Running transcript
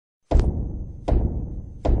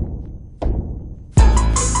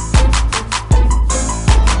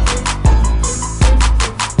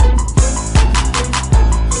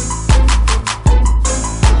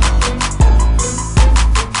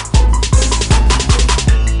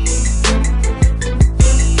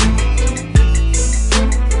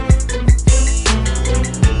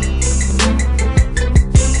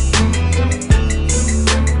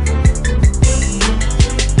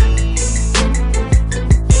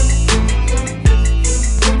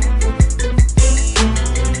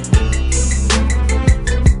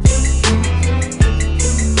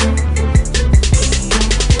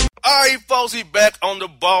the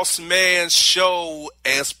Bossman show.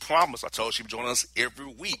 As promised, I told you she'd join us every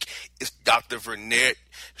week. It's Dr. Vernette.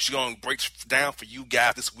 She's going to break down for you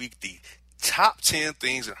guys this week the top 10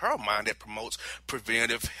 things in her mind that promotes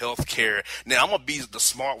preventive health care. Now, I'm going to be the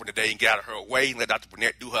smart one today and get out of her way and let Dr.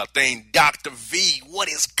 Vernette do her thing. Dr. V, what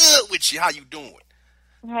is good with you? How you doing?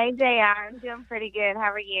 Hey, JR. I'm doing pretty good.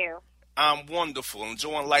 How are you? I'm wonderful.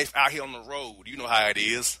 Enjoying life out here on the road. You know how it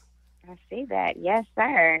is. I see that. Yes,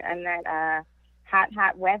 sir. And that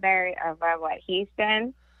hot weather of,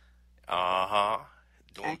 Houston? Uh-huh.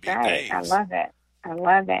 Doing That's big things. I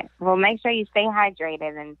love it. Well, make sure you stay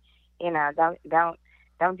hydrated and,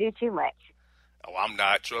 don't do too much. Oh, I'm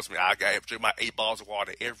not. Trust me. I got to drink my 8 bottles of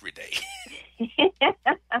water every day.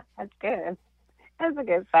 That's good. That's a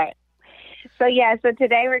good start. So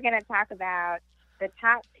today we're going to talk about the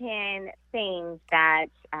top 10 things that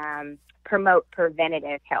promote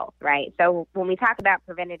preventative health, right? So when we talk about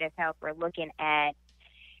preventative health, we're looking at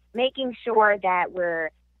making sure that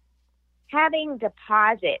we're having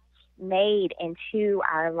deposits made into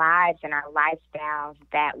our lives and our lifestyles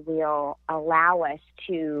that will allow us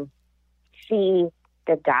to see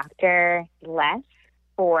the doctor less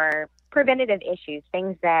for preventative issues,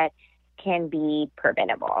 things that can be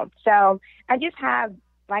preventable. So I just have,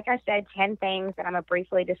 like I said, 10 things that I'm going to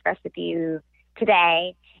briefly discuss with you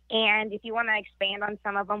today. And if you want to expand on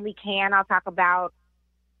some of them, we can. I'll talk about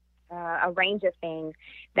a range of things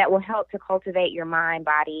that will help to cultivate your mind,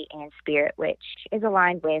 body, and spirit, which is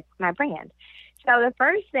aligned with my brand. So the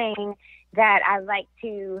first thing that I like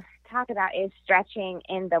to talk about is stretching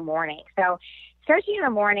in the morning. So stretching in the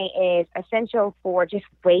morning is essential for just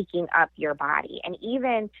waking up your body. And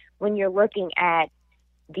even when you're looking at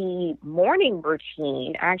the morning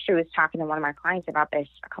routine, I actually was talking to one of my clients about this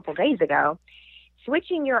a couple days ago,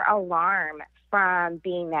 switching your alarm from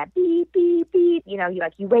being that beep, beep, beep,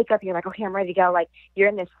 you wake up, you're like, okay, I'm ready to go. Like you're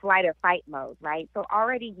in this flight or fight mode, right? So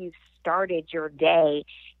already you've started your day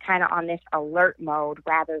kind of on this alert mode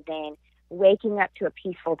rather than waking up to a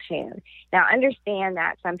peaceful tune. Now, understand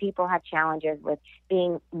that some people have challenges with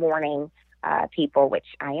being morning people, which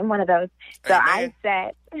I am one of those. So I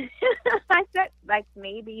set like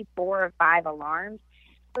maybe 4 or 5 alarms,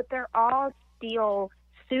 but they're all still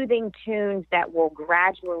soothing tunes that will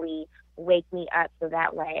gradually wake me up so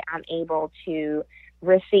that way I'm able to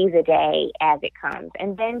receive the day as it comes.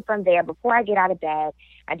 And then from there, before I get out of bed,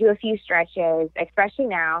 I do a few stretches, especially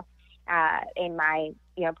now in my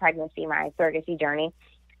pregnancy, my surrogacy journey.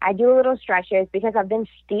 I do a little stretches because I've been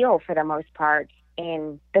still for the most part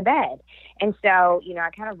in the bed. And so, I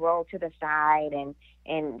kind of roll to the side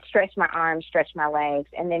and stretch my arms, stretch my legs,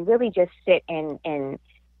 and then really just sit and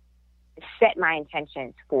set my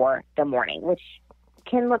intentions for the morning, which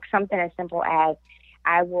can look something as simple as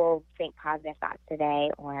I will think positive thoughts today,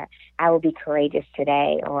 or I will be courageous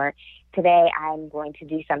today, or today I'm going to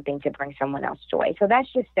do something to bring someone else joy. So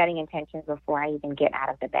that's just setting intentions before I even get out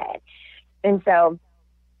of the bed. And so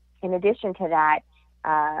in addition to that,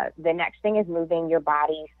 the next thing is moving your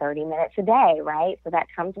body 30 minutes a day, right? So that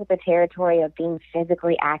comes with the territory of being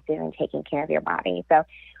physically active and taking care of your body. So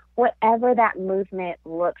whatever that movement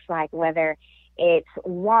looks like, whether it's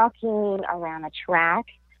walking around a track,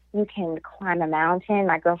 you can climb a mountain.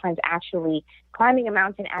 My girlfriend's actually climbing a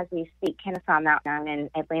mountain as we speak, Kennesaw Mountain in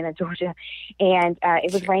Atlanta, Georgia. And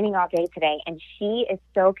it was raining all day today. And she is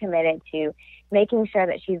so committed to making sure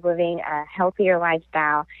that she's living a healthier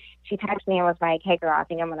lifestyle. She texted me and was like, hey, girl, I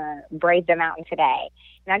think I'm going to brave the mountain today.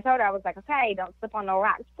 And I told her, I was like, okay, don't slip on no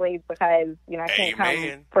rocks, please, because, I can't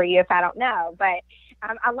come for you if I don't know. But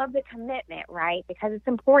I love the commitment, right, because it's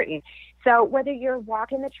important. So whether you're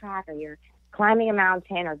walking the track or you're climbing a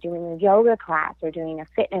mountain or doing a yoga class or doing a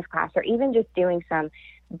fitness class or even just doing some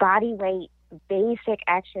body weight basic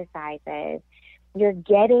exercises, you're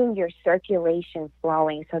getting your circulation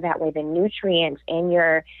flowing so that way the nutrients in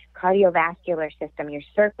your cardiovascular system, your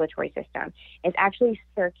circulatory system, is actually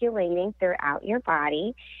circulating throughout your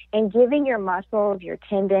body and giving your muscles, your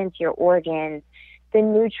tendons, your organs the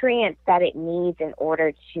nutrients that it needs in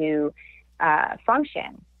order to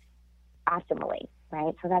function optimally,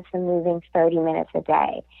 right? So that's the moving 30 minutes a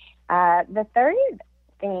day. The third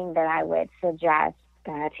thing that I would suggest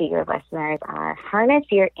to your listeners are harness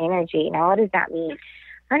your energy. Now, what does that mean?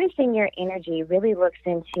 Harnessing your energy really looks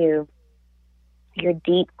into your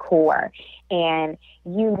deep core and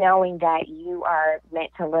you knowing that you are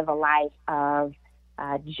meant to live a life of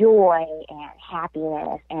joy and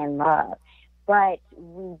happiness and love. But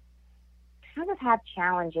we kind of have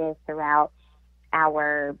challenges throughout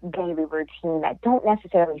our daily routine that don't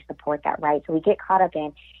necessarily support that, right? So we get caught up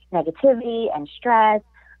in negativity and stress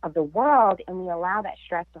of the world, and we allow that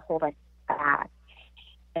stress to hold us back.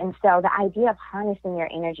 And so the idea of harnessing your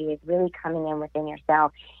energy is really coming in within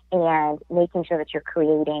yourself and making sure that you're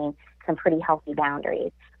creating some pretty healthy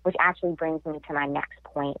boundaries, which actually brings me to my next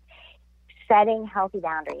point. Setting healthy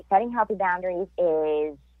boundaries. Setting healthy boundaries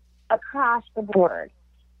is across the board,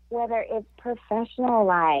 whether it's professional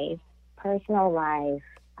life, personal life.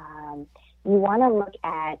 You want to look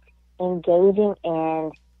at engaging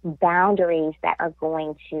in boundaries that are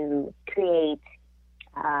going to create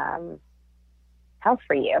health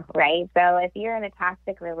for you, right? So if you're in a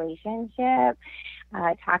toxic relationship,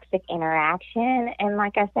 toxic interaction, and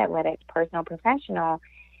like I said, whether it's personal, professional,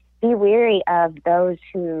 be wary of those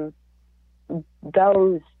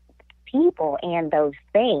people and those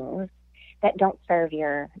things that don't serve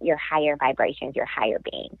your higher vibrations, your higher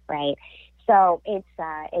being, right? So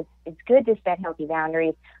it's good to set healthy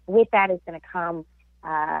boundaries. With that is going to come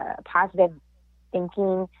positive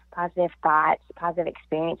thinking, positive thoughts, positive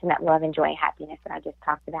experience, and that love and joy and happiness that I just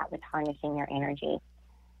talked about with harnessing your energy.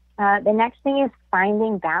 The next thing is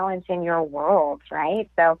finding balance in your world, right?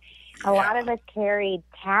 So a lot of us carry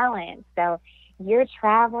talent. So you're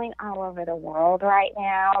traveling all over the world right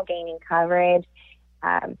now, gaining coverage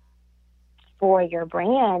for your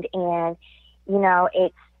brand. And, you know,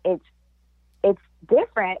 it's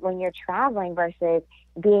different when you're traveling versus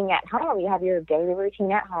being at home. You have your daily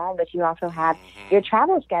routine at home, but you also have your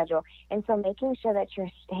travel schedule. And so making sure that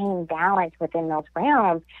you're staying balanced within those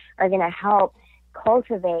realms are going to help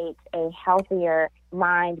cultivate a healthier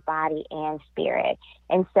mind, body, and spirit.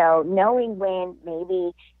 And so knowing when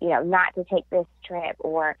maybe, you know, not to take this trip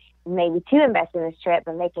or maybe to invest in this trip,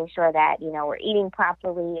 but making sure that, you know, we're eating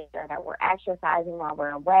properly or that we're exercising while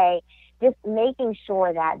we're away, just making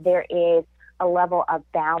sure that there is a level of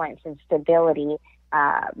balance and stability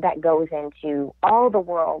that goes into all the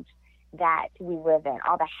worlds that we live in,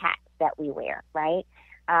 all the hats that we wear, right?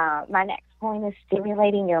 My next point is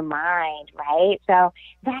stimulating your mind, right? So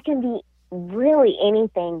that can be really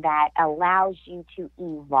anything that allows you to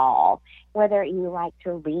evolve, whether you like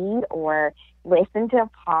to read or listen to a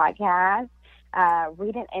podcast,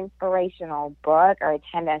 read an inspirational book, or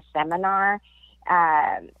attend a seminar.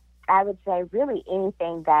 I would say really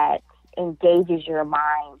anything that engages your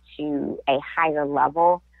mind to a higher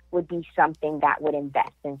level would be something that would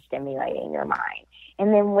invest in stimulating your mind.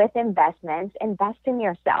 And then with investments, invest in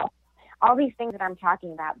yourself. All these things that I'm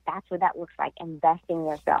talking about, that's what that looks like, investing in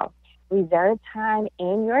yourself. Reserve time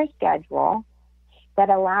in your schedule that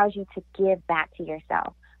allows you to give back to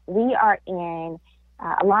yourself. We are in,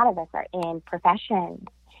 a lot of us are in professions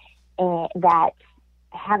that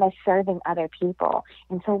have us serving other people.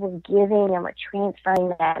 And so we're giving and we're transferring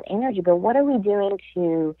that energy. But what are we doing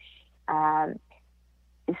to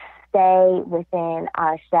stay within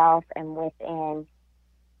ourselves and within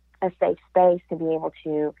a safe space to be able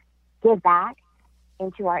to give back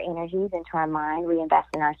into our energies, into our mind, reinvest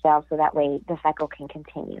in ourselves so that way the cycle can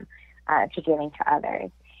continue to giving to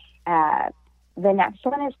others. The next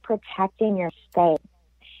one is protecting your space.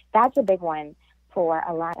 That's a big one for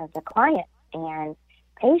a lot of the clients and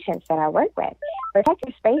patients that I work with. Protect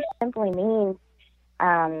your space simply means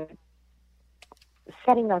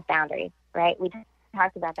setting those boundaries, right? We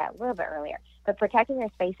talked about that a little bit earlier. But protecting your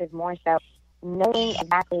space is more so knowing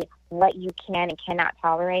exactly what you can and cannot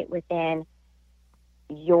tolerate within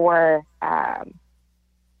your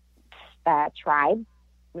tribe,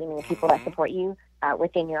 meaning the people that support you,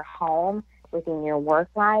 within your home, within your work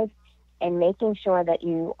life, and making sure that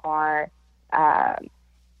you are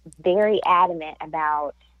very adamant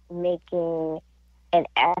about making an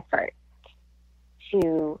effort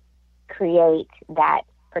to create that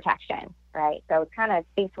protection, right? So it kind of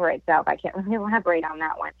speaks for itself. I can't really elaborate on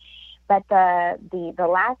that one. But the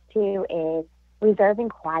last two is reserving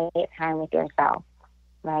quiet time with yourself,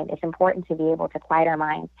 right? It's important to be able to quiet our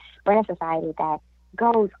minds. We're in a society that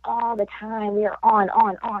goes all the time. We are on,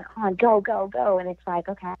 go, go, go. And it's like,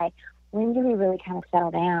 okay, when do we really kind of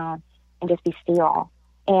settle down and just be still?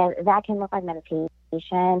 And that can look like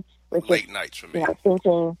meditation, which late nights for me. You know,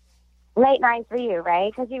 thinking late nights for you,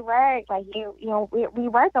 right? Because you work, like we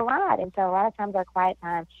work a lot. And so a lot of times our quiet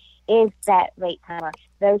time is that late time, or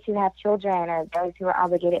those who have children or those who are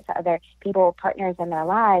obligated to other people, partners in their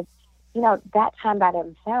lives, you know, that time by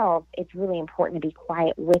themselves, it's really important to be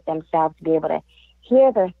quiet with themselves, to be able to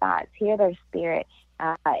hear their thoughts, hear their spirit.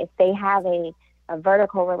 If they have a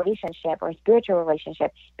vertical relationship or a spiritual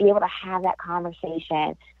relationship, be able to have that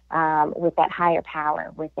conversation with that higher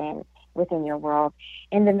power within your world.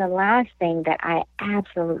 And then the last thing that I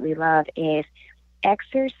absolutely love is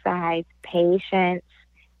exercise patience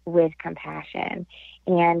with compassion.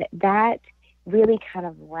 And that really kind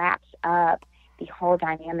of wraps up the whole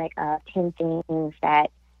dynamic of 10 things that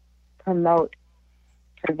promote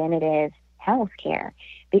preventative health care.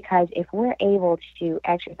 Because if we're able to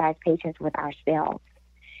exercise patience with ourselves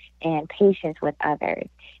and patience with others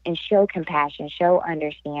and show compassion, show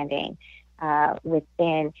understanding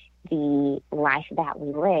within the life that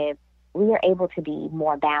we live, we are able to be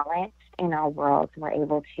more balanced in our world. We're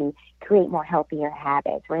able to create more healthier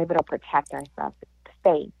habits. We're able to protect ourselves,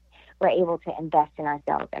 space. We're able to invest in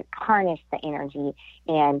ourselves and harness the energy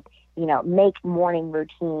and, make morning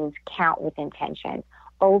routines count with intention.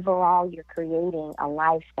 Overall, you're creating a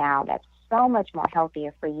lifestyle that's so much more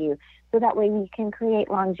healthier for you, so that way we can create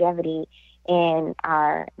longevity in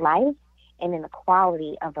our life and in the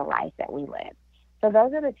quality of the life that we live. So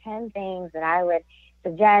those are the 10 things that I would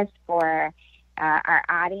suggest for our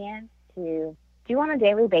audience to do on a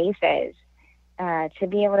daily basis to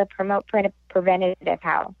be able to promote preventative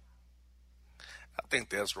health. I think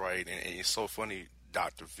that's right. And it's so funny,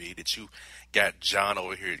 Dr. V, that you got John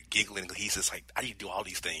over here giggling. He's just like, I need to do all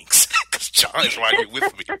these things because John is right here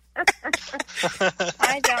with me.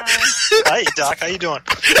 Hi, John. Hi, Doc. How you doing?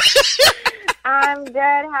 I'm good.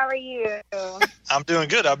 How are you? I'm doing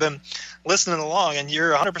good. I've been listening along, and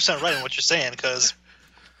you're 100% right in what you're saying, because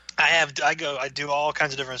I do all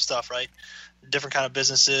kinds of different stuff, right? Different kind of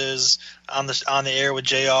businesses on the air with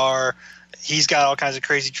JR. He's got all kinds of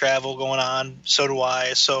crazy travel going on. So do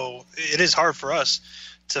I. So it is hard for us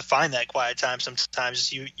to find that quiet time.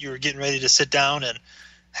 Sometimes you're getting ready to sit down and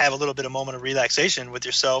have a little bit of moment of relaxation with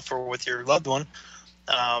yourself or with your loved one,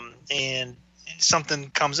 and something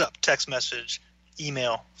comes up, text message,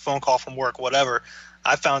 email, phone call from work, whatever.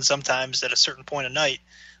 I found sometimes at a certain point of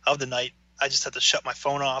the night, I just have to shut my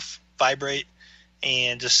phone off, vibrate,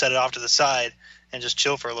 and just set it off to the side and just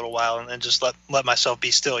chill for a little while and just let myself be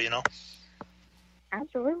still,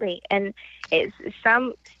 Absolutely. And it's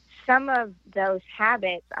some of those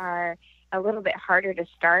habits are a little bit harder to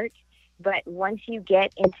start, but once you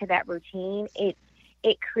get into that routine, it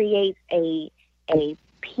creates a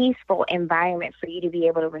peaceful environment for you to be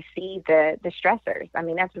able to receive the stressors. I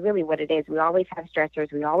mean, that's really what it is. We always have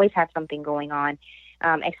stressors. We always have something going on,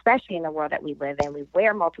 especially in the world that we live in. We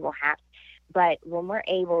wear multiple hats, but when we're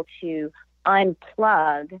able to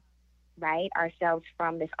unplug, right, ourselves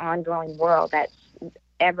from this ongoing world that's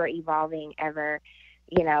ever evolving, ever,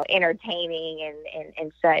 entertaining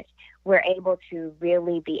and such, we're able to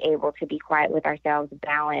really be able to be quiet with ourselves,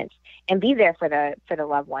 balance, and be there for the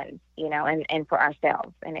loved ones, and for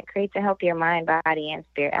ourselves. And it creates a healthier mind, body, and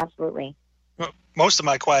spirit. Absolutely. Well, most of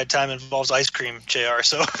my quiet time involves ice cream, JR,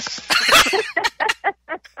 so.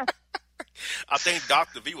 I think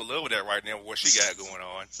Dr. V will love that right now with what she got going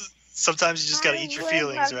on. Sometimes you just got to eat your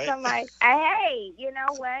feelings, right? Hey, you know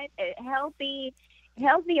what? A healthy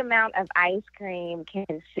amount of ice cream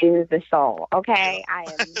can soothe the soul, okay? I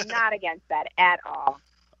am not against that at all.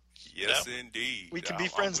 Yes, indeed. We can be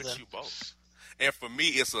friends I'm with then. you both. And for me,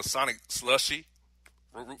 it's a Sonic Slushie,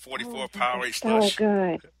 Route 44 Powerade Slush. So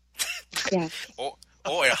good. Yes. Or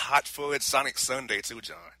a hot fudge Sonic Sundae too,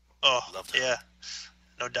 John. Oh, love that. Yeah.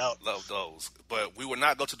 No doubt. Love those. But we will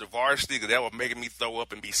not go to the varsity because that would make me throw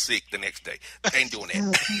up and be sick the next day. Ain't doing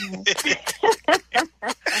that.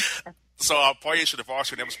 So I'll probably should the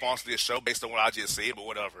varsity never sponsor this show based on what I just said, but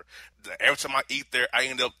whatever. Every time I eat there, I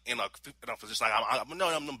end up in a position like I'm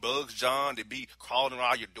them bugs, John, that be crawling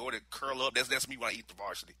around your door that curl up. That's me when I eat the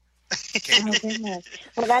varsity. Oh, goodness.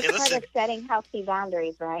 Well, that's part of setting healthy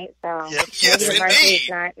boundaries, right? So Yes, the varsity indeed. is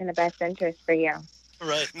not in the best interest for you.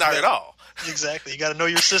 Right. Not at all. Exactly. You got to know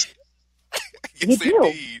your system. Yes, You do.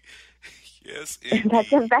 indeed. Yes, indeed.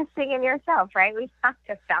 That's investing in yourself, right? We talked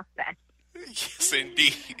about that. Yes,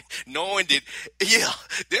 indeed. Knowing that,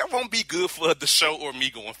 that won't be good for the show or me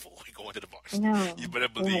going to the varsity. No. You better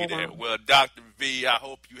believe that. Well, Dr. V, I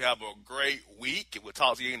hope you have a great week, and we'll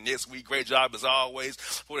talk to you next week. Great job as always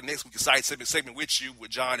for the next week's site segment with you, with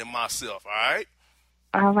John and myself. All right?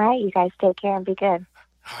 All right. You guys take care and be good.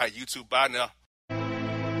 All right, you too. Bye now.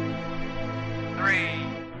 3,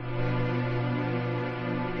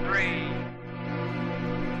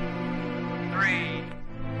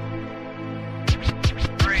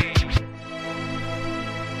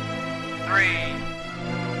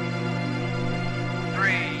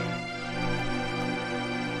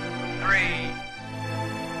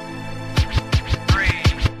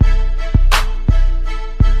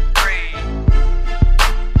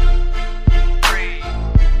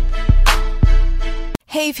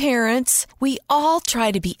 Hey parents, we all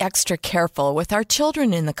try to be extra careful with our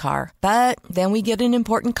children in the car, but then we get an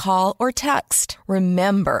important call or text.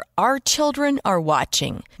 Remember, our children are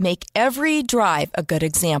watching. Make every drive a good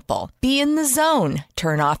example. Be in the zone.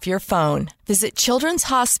 Turn off your phone. Visit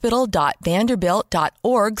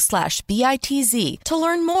childrenshospital.vanderbilt.org/BITZ to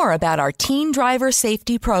learn more about our teen driver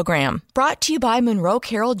safety program. Brought to you by Monroe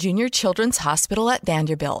Carroll Jr. Children's Hospital at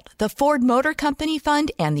Vanderbilt, the Ford Motor Company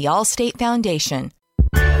Fund, and the Allstate Foundation.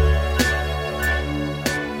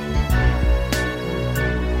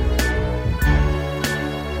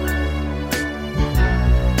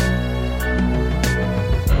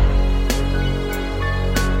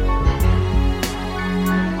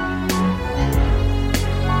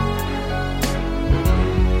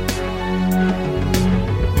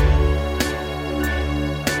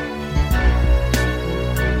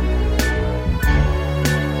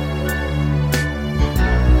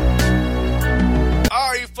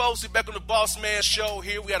 Folks, we're back on the Bossman show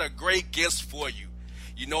here. We got a great guest for you.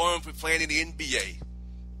 You know him for playing in the NBA.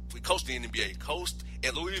 We coached in the NBA. Coached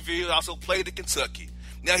at Louisville, also played in Kentucky.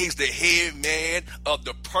 Now he's the head man of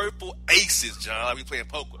the Purple Aces, John. We playing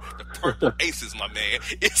poker. The Purple Aces, my man.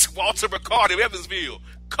 It's Walter Riccardi of Evansville.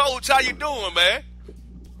 Coach, how you doing, man?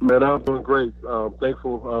 Man, I'm doing great.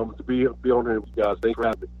 Thankful to be on here with you guys. Thanks for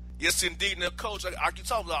having me. Yes, indeed. Now, Coach, I can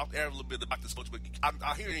talk about a little bit about this, Coach, but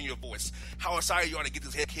I hear it in your voice how excited you are to get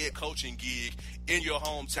this head coaching gig in your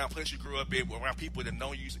hometown, place you grew up in, around people that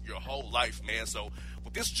know you your whole life, man. So,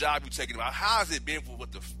 with this job you're taking about, how has it been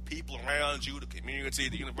with the people around you, the community,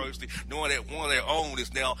 the university, knowing that one of their own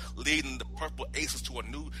is now leading the Purple Aces to a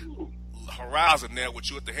new horizon now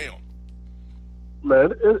with you at the helm?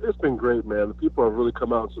 Man, it's been great, man. The people have really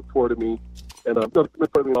come out and supported me. And I've been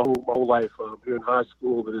playing my whole life here in high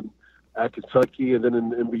school and at Kentucky and then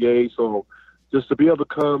in the NBA. So just to be able to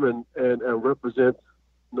come and represent,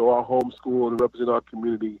 our home school and represent our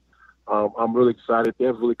community, I'm really excited.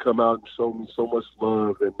 They've really come out and shown me so much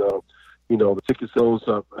love. And, the ticket sales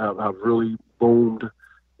have really boomed.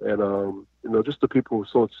 And, just the people are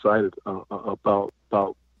so excited about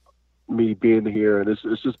me being here. And it's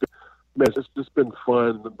just been, man, it's just been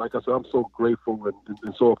fun. Like I said, I'm so grateful and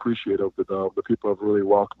so appreciative that the people have really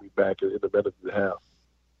welcomed me back in the manner that they have.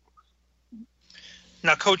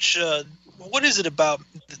 Now, Coach, what is it about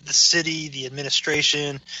the city, the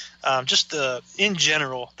administration, in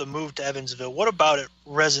general, the move to Evansville? What about it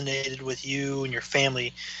resonated with you and your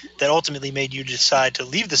family that ultimately made you decide to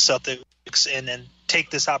leave the Celtics and then take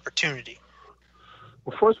this opportunity?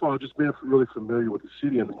 Well, first of all, just being really familiar with the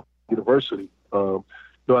city and the university.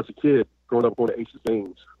 As a kid, growing up going to Aces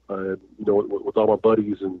games, with all my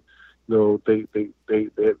buddies, and they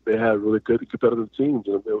had really good competitive teams,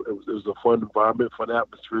 and it was a fun environment, fun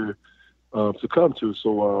atmosphere to come to.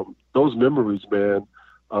 So those memories, man,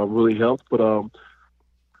 really helped. But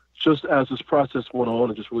just as this process went on,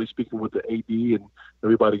 and just really speaking with the AD and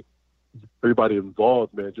everybody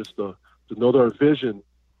involved, man, just to know their vision,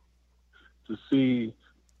 to see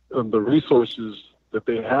the resources that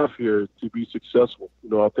they have here to be successful.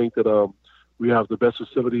 I think that we have the best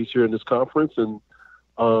facilities here in this conference, and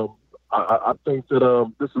I think that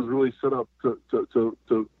this is really set up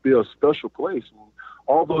to be a special place. And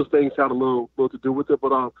all those things had a little to do with it,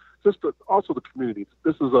 but also the community.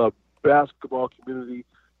 This is a basketball community.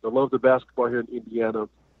 I love the basketball here in Indiana,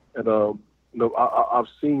 and I've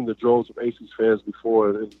seen the droves of Aces fans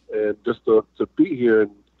before, and just to be here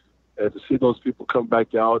and to see those people come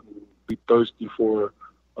back out and be thirsty for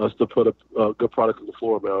us to put a good product on the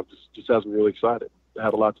floor, man, just has me really excited. It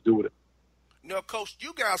had a lot to do with it. Coach,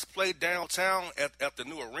 you guys play downtown at the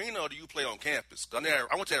new arena, or do you play on campus? I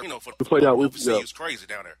went there, for we played out. It's crazy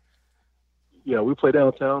down there. Yeah, we play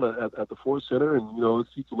downtown at the Ford Center, and it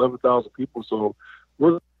seats 11,000 people. So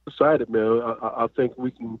we're excited, man. I think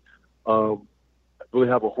we can really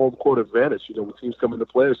have a home court advantage. When teams come into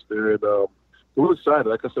play us there, and we're excited.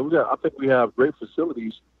 Like I said, I think we have great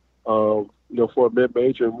facilities. For a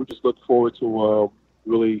mid-major, and we just look forward to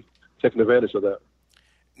really taking advantage of that.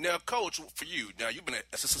 Now, Coach, for you, you've been an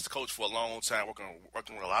assistant coach for a long time, working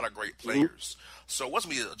with a lot of great players. Mm-hmm. So what's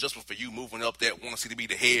the adjustment for you moving up that want to see to be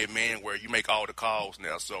the head man where you make all the calls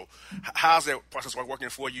now? So how's that process working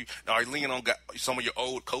for you? Now, are you leaning on some of your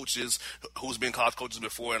old coaches who's been college coaches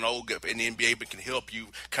before and old in the NBA, but can help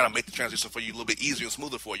you kind of make the transition for you a little bit easier and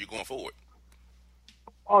smoother for you going forward?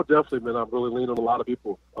 Oh, definitely, man. I'm really leaning on a lot of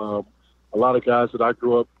people. A lot of guys that I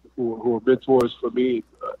grew up who are mentors for me,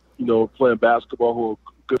 playing basketball, who are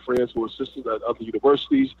good friends, who are assistants at other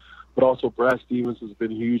universities, but also Brad Stevens has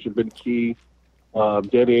been huge and been key.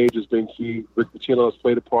 Danny Age has been key. Rick Pitino has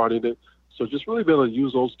played a part in it. So just really been able to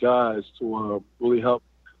use those guys to really help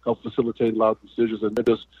help facilitate a lot of decisions, and then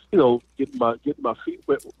just getting my feet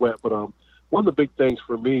wet. But one of the big things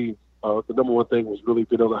for me, the number one thing was really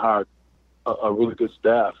being able to hire a really good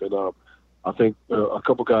staff, and I think a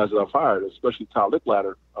couple guys that I've hired, especially Ty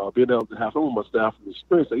Lickladder, being able to have him on my staff and the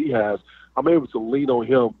experience that he has, I'm able to lean on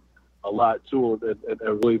him a lot too, and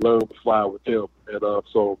really learn to fly with him. And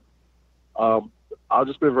so I've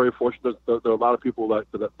just been very fortunate. There are a lot of people that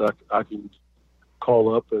I can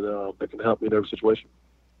call up and that can help me in every situation.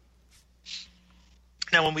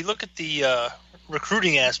 Now, when we look at the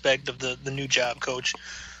recruiting aspect of the new job, Coach,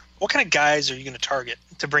 what kind of guys are you going to target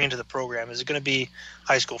to bring into the program? Is it going to be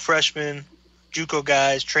high school freshmen, JUCO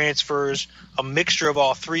guys, transfers, a mixture of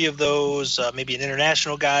all three of those, maybe an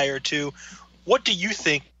international guy or two? What do you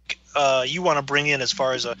think you want to bring in as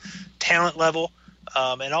far as a talent level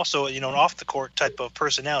and also, an off-the-court type of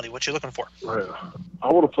personality? What you looking for? Right.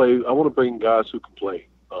 I want to bring guys who can play,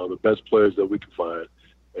 the best players that we can find,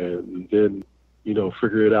 and then,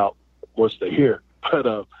 figure it out once they're here.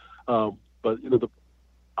 But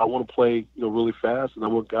I want to play, really fast, and I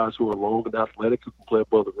want guys who are long and athletic, who can play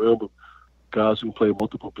above the rim, guys who can play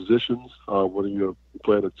multiple positions, whether you're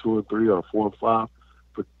playing a 2 and 3 or a 4 and 5,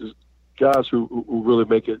 but just guys who really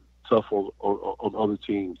make it tough on other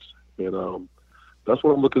teams. And that's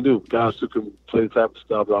what I'm looking to do. Guys who can play the type of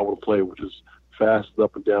style that I want to play, which is fast,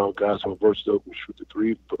 up and down, guys who are versatile, who shoot the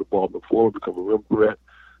three, put the ball on the floor, become a rim threat.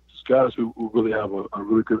 Just guys who really have a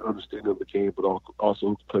really good understanding of the game, but also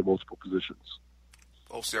who can play multiple positions.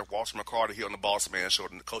 OCF Walter McCarty here on the Bossman Show,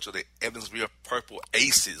 and the coach of the Evansville Purple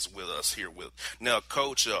Aces with us here. Now,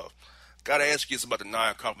 Coach, got to ask you about the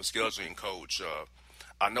non-conference scheduling, Coach.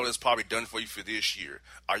 I know that's probably done for you for this year.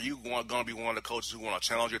 Are you going to be one of the coaches who want to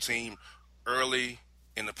challenge your team early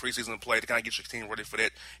in the preseason play to kind of get your team ready for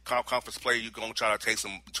that conference play? You're going to try to take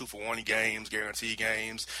some 2-for-1 games, guarantee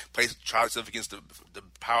games, try yourself against the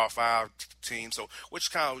Power 5 team. So what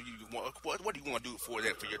do you want to do for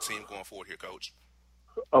your team going forward here, Coach?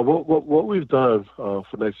 What we've done for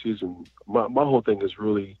next season, my whole thing is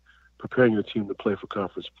really preparing your team to play for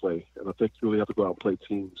conference play. And I think you really have to go out and play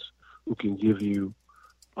teams who can give you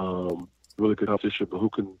really good competition, but who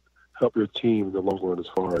can help your team in the long run as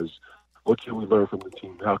far as what can we learn from the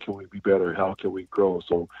team? How can we be better? How can we grow?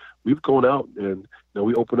 So we've gone out and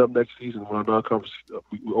we open up next season when our non-conference.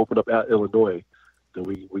 We open up at Illinois, then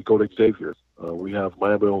we go to Xavier. We have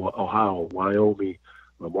Miami, Ohio, Wyoming,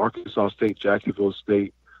 Arkansas State, Jacksonville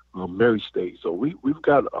State, Mary State. So we've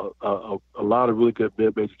got a lot of really good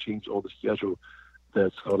mid-major teams on the schedule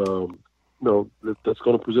that's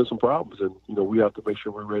gonna present some problems, and we have to make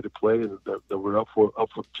sure we're ready to play and that we're up for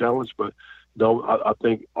the challenge. But I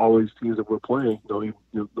think all these teams that we're playing,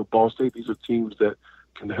 the Ball State, these are teams that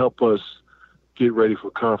can help us get ready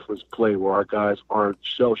for conference play, where our guys aren't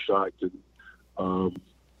shell-shocked and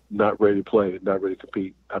not ready to play and not ready to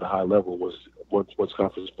compete at a high level once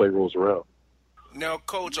conference play rolls around. Now,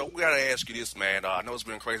 Coach, we got to ask you this, man. I know it's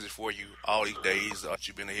been crazy for you all these days.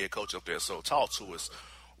 You've been the head coach up there, so talk to us.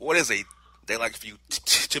 What is a day like for you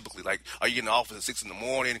typically? Like, are you in the office at 6 in the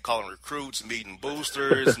morning, calling recruits, meeting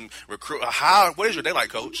boosters, and what is your day like,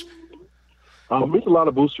 Coach? I meet a lot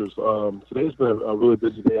of boosters. Today's been a really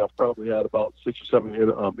busy day. I've probably had about 6 or 7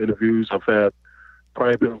 interviews. I've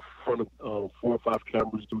probably been in front of 4 or 5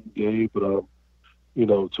 cameras doing the game, but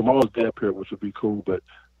tomorrow's day up here, which would be cool. But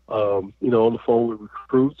on the phone with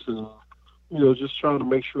recruits and just trying to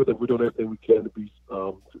make sure that we're doing everything we can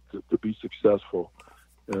to be successful.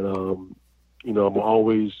 And I'm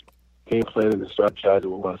always game planning and strategizing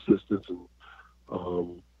with my assistants,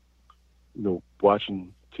 and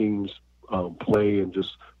watching teams play and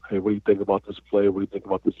just, hey, what do you think about this play? What do you think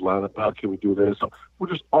about this lineup? How can we do this? So we're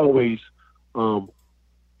just always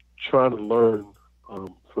trying to learn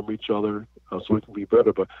from each other so we can be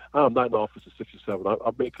better. But I'm not in the office at 6 or 7.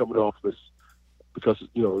 I may come in the office because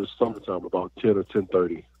it's summertime, about 10 or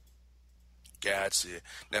 10:30. Gotcha.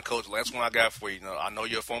 Now, Coach, last one I got for you. I know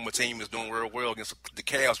your former team is doing real well against the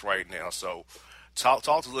Cavs right now. So talk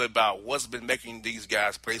to us a little about what's been making these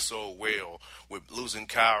guys play so well with losing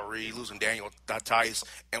Kyrie, losing Daniel Tice,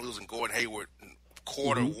 and losing Gordon Hayward in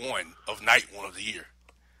quarter one of night one of the year.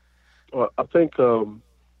 Well, I think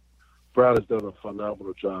Brad has done a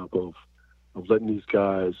phenomenal job of letting these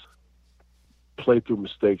guys play through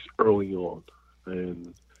mistakes early on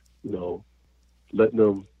and, letting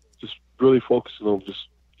them just really focusing on just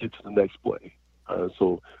get to the next play.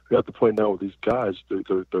 So we're at the point now with these guys,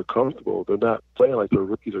 they're comfortable. They're not playing like they're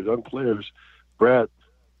rookies or young players. Brad,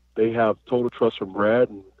 they have total trust from Brad,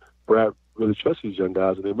 and Brad really trusts these young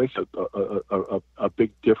guys, and it makes a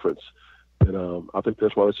big difference. And I think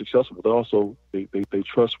that's why they're successful. But also, they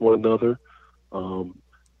trust one another.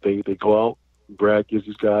 they go out. Brad gives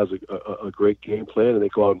these guys a great game plan, and they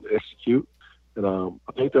go out and execute. And I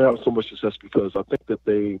think they're having so much success because I think that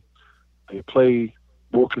they play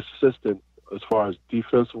more consistent as far as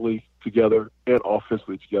defensively together and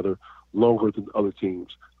offensively together longer than other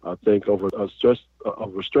teams. I think over a stretch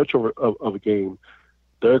of a game,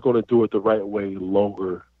 they're going to do it the right way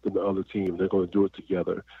longer than the other team. They're going to do it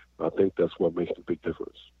together. I think that's what makes the big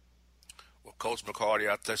difference. Well, Coach McCarty,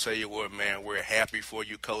 I tell you what, man, we're happy for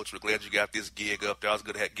you, Coach. We're glad you got this gig up there. I was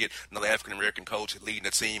good to get another African-American coach leading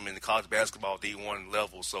the team in the college basketball D1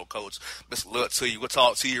 level. So, Coach, best of luck to you. We'll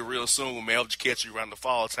talk to you real soon, man. I'll just catch you around the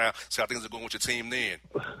fall time, see how things are going with your team then.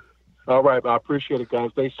 All right. I appreciate it, guys.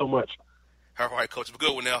 Thanks so much. All right, Coach. Have a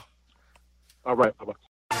good one now. All right. Bye-bye.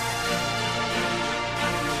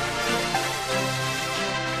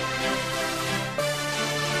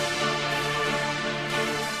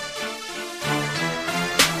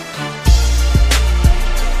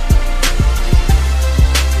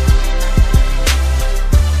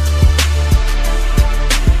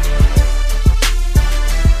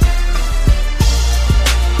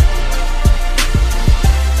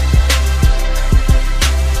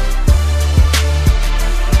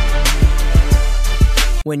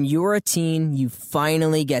 When you're a teen, you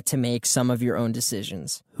finally get to make some of your own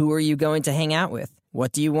decisions. Who are you going to hang out with?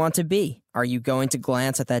 What do you want to be? Are you going to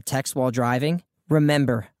glance at that text while driving?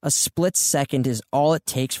 Remember, a split second is all it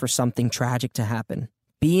takes for something tragic to happen.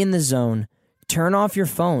 Be in the zone. Turn off your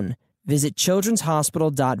phone. Visit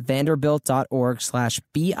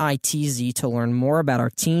childrenshospital.vanderbilt.org/BITZ to learn more about our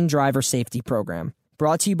teen driver safety program.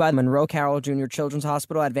 Brought to you by Monroe Carroll Jr. Children's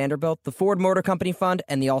Hospital at Vanderbilt, the Ford Motor Company Fund,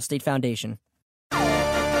 and the Allstate Foundation.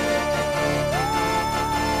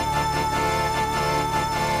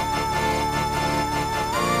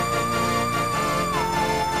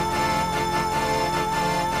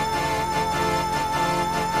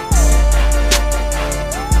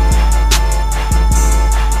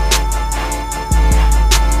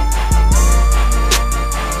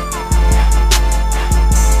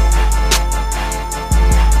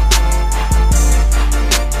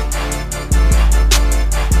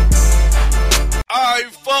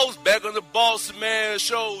 Back on the Bossman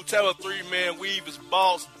Show, Tower 3-Man Weave is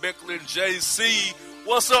Boss, Beckley, and JC.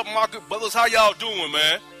 What's up, my good brothers? How y'all doing,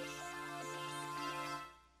 man?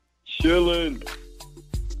 Chilling.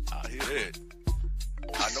 I hear that.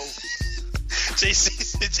 I know.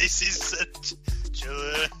 JC said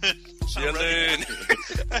chilling.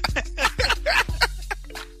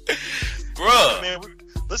 Bruh. Man,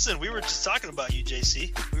 listen, we were just talking about you,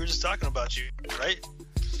 JC. We were just talking about you, right?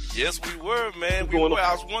 Yes, we were, man. I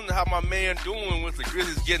was wondering how my man doing with the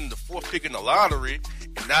Grizzlies getting the 4th pick in the lottery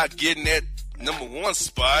and not getting that number 1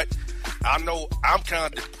 spot. I know I'm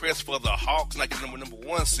kind of depressed for the Hawks not getting number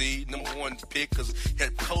 1 seed, number 1 pick, because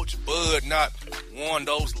had Coach Bud not won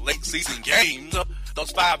those late season games,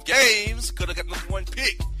 those 5 games, could have got number 1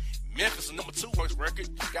 pick. Memphis, number 2 worst record,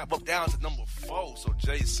 got bumped down to number 4. So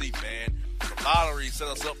JC, man, the lottery set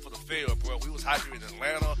us up for the field, bro. We was hyping in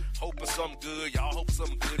Atlanta, hoping something good. Y'all hoping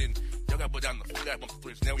something good, and y'all got put down the 4. Got bumped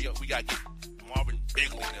 3. So now we got to get Marvin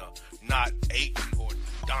Bagley now, not Ayton or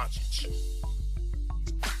Doncic.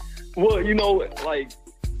 Well, like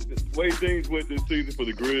the way things went this season for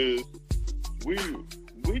the Grizz, we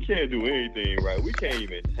can't do anything right. We can't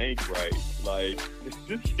even tank right. Like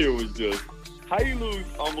this year was just. How you lose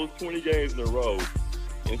almost 20 games in a row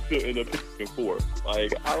and still end up picking 4th?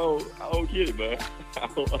 Like I don't get it, man. I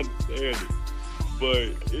don't understand it.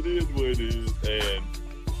 But it is what it is, and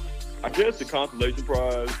I guess the consolation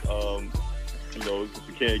prize, since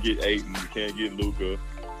you can't get Ayton, you can't get Luka.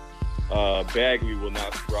 Bagley will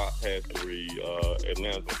not drop past 3.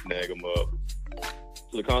 Atlanta's gonna snag him up.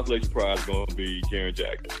 So the consolation prize is gonna be Jaren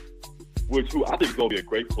Jackson, who I think is gonna be a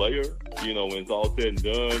great player, when it's all said and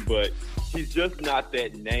done, but he's just not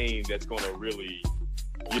that name that's going to really,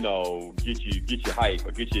 get you hyped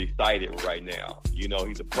or get you excited right now.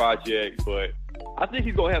 He's a project, but I think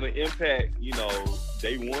he's going to have an impact,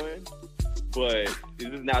 day one. But this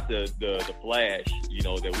is not the flash,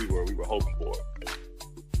 that we were hoping for.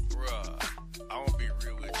 Bruh, I'm gonna be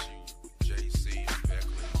real with you, JC and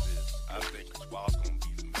Beckley. I think Wild's gonna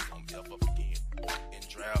be up again and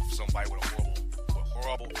draft somebody with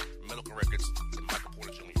horrible medical records than Michael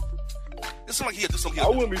Porter Jr. It seems like he'll do something. I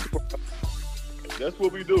wouldn't be surprised. That's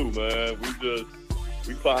what we do, man.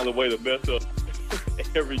 We find a way to mess up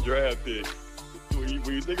every draft pick. When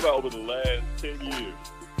you think about over the last 10 years,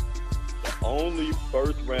 the only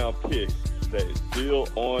first-round pick that is still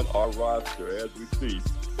on our roster as we speak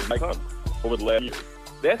is Mike Hunter over the last year.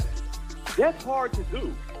 That's hard to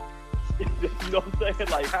do. You know what I'm saying?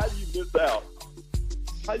 Like, how do you miss out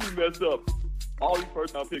How you mess up all these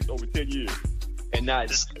first-round picks over 10 years, and not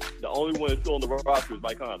the only one that's still on the roster is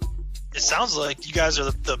Mike Conley? It sounds like you guys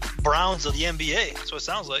are the Browns of the NBA. That's what it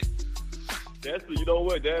sounds like. You know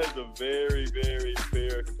what? That is a very, very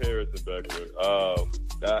fair comparison,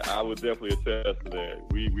 Beckler. I would definitely attest to that.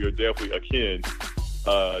 We are definitely akin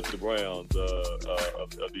to the Browns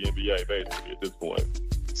of the NBA, basically, at this point.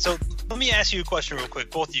 So let me ask you a question real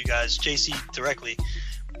quick, both of you guys, JC directly.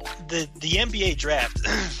 The NBA draft,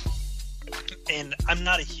 and I'm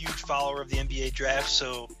not a huge follower of the NBA draft,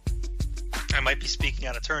 so I might be speaking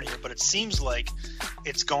out of turn here, but it seems like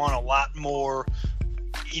it's gone a lot more,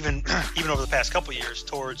 even over the past couple of years,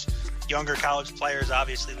 towards younger college players,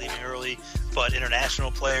 obviously leaving early, but international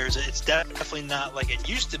players. It's definitely not like it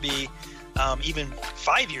used to be. Even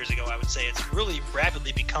 5 years ago, I would say it's really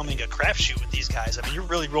rapidly becoming a crapshoot with these guys. I mean, you're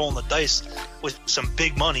really rolling the dice with some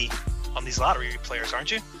big money on these lottery players,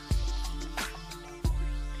 aren't you?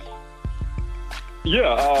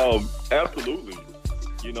 Yeah, absolutely.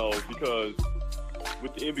 You know, because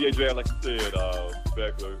with the NBA draft, like you said,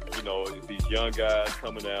 Beckler, you know, these young guys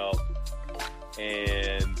coming out,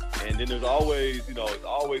 and then there's always, you know, it's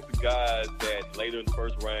always the guys that later in the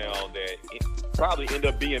first round that probably end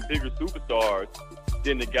up being bigger superstars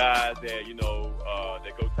than the guys that, you know,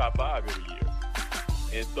 that go top 5 every year.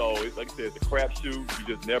 And so, it's like I said, it's a crapshoot.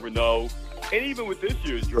 You just never know. And even with this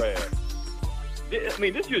year's draft, I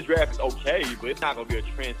mean, this year's draft is okay, but it's not going to be a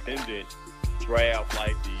transcendent draft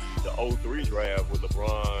like the 03 draft with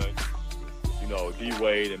LeBron, you know,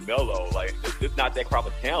 D-Wade and Melo. Like, it's not that crop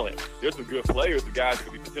of talent. There's some good players, the guys that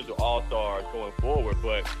could be potential all-stars going forward,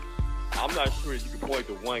 but I'm not sure that you can point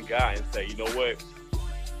to one guy and say, you know what,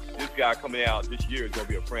 this guy coming out this year is going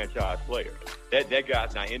to be a franchise player. That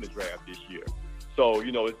guy's not in the draft this year. So,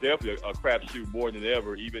 you know, it's definitely a crapshoot more than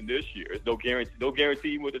ever, even this year. There's no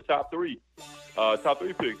guarantee with the top three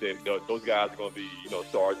picks that those guys are going to be, you know,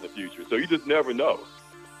 stars in the future. So you just never know.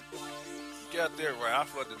 You got that right. I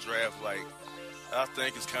feel like the draft, like, I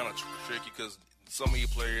think it's kind of tricky because some of these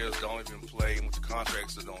players don't even play with the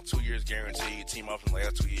contracts that on 2 years guaranteed, team up in the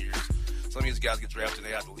last 2 years. Some of these guys get drafted,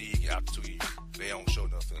 they out the league after 2 years. They don't show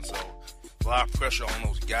nothing. So a lot of pressure on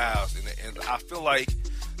those guys. And I feel like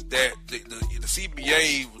that the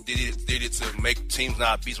CBA did it to make teams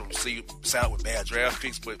not be saddled with bad draft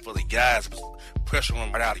picks, but for the guys, pressure on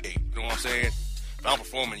them right out of the gate. You know what I'm saying? If I'm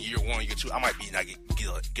performing year 1, year 2, I might be not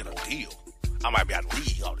get a deal. I might be out of the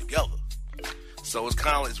league altogether. So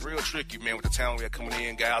it's real tricky, man, with the talent we have coming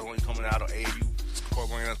in. Guys only coming out of AAU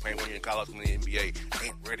programs, playing 1 year in college, coming in the NBA,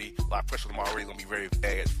 ain't ready. A lot of pressure on them already, going to be very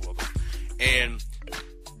bad for them. And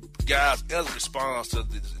guys, as a response to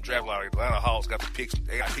the draft lottery, the Atlanta Hawks got the picks.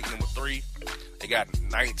 They got pick number 3. They got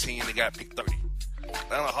 19. They got pick 30.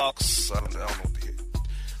 Atlanta Hawks, I don't know what they hit.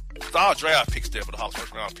 It's all draft picks there for the Hawks,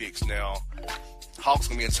 first round picks now. Hawks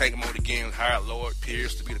going to be in tank mode again. Hired Lloyd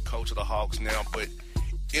Pierce to be the coach of the Hawks now, but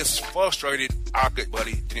it's frustrated our good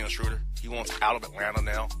buddy, Dennis Schroeder. He wants out of Atlanta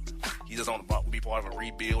now. He doesn't want to be part of a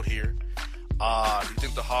rebuild here. Do you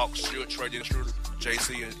think the Hawks should trade Dennis Schroeder,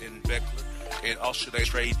 JC, and Beckler? And also should they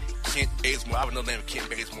trade Kent Bazemore? I have another name, Kent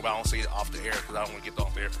Bazemore, but I don't say it off the air because I don't want to get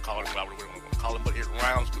off the air for calling him what I really want to call him. But it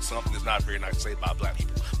rhymes with something that's not very nice to say about black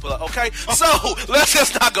people. But okay, so let's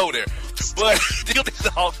just not go there. But do you think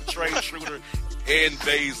the Hawks should trade Schroeder and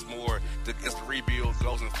Bazemore as the rebuild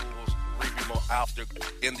goes in full rebuild after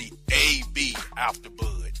in the AB after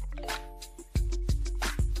Bud?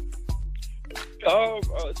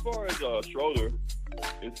 As far as Schroeder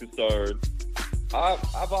is concerned, I've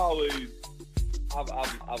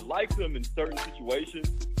liked him in certain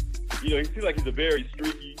situations. You know, he seems like he's a very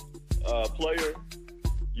streaky player.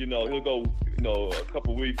 You know, he'll go, you know, a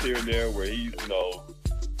couple weeks here and there where he's, you know,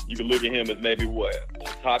 you can look at him as maybe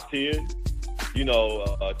top 10. You know,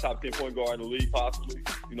 top 10 point guard in the league possibly.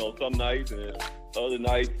 You know, some nights, and other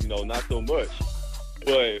nights, you know, not so much.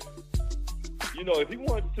 But you know, if he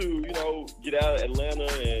wants to, you know, get out of Atlanta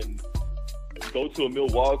and go to a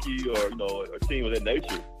Milwaukee or, you know, a team of that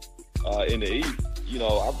nature in the East, you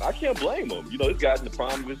know, I can't blame him. You know, this guy's in the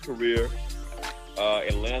prime of his career.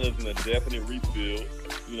 Atlanta's in a definite rebuild,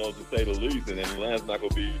 you know, to say the least, and Atlanta's not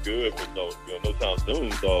going to be good for no time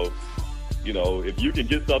soon. So, you know, if you can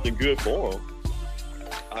get something good for him,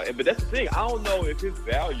 but that's the thing. I don't know if his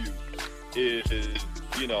value is,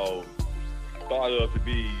 you know, thought of to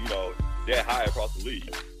be, you know, that high across the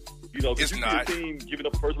league. You know, it's not. See a team giving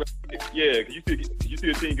up a first round pick? Yeah, can you see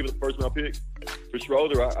a team giving up a first round pick for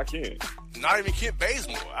Schroeder? I can't. Not even Kent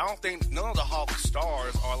Bazemore. I don't think none of the Hawks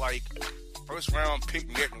stars are like first round pick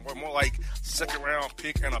net, and more like second round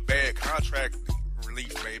pick and a bad contract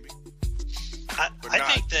relief, maybe. I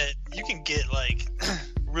think that you can get like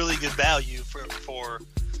really good value for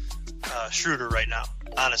Schroeder right now,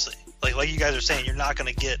 honestly. Like you guys are saying, you're not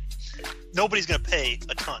going to get – nobody's going to pay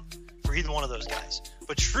a ton for either one of those guys.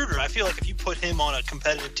 But Schroeder, I feel like if you put him on a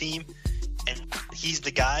competitive team and he's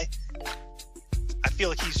the guy, I feel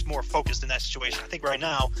like he's more focused in that situation. I think right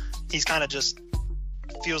now he's kind of just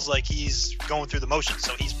feels like he's going through the motions.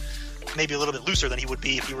 So he's maybe a little bit looser than he would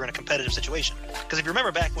be if he were in a competitive situation. Because if you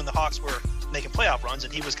remember back when the Hawks were making playoff runs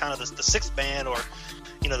and he was kind of the sixth man or,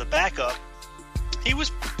 the backup, he was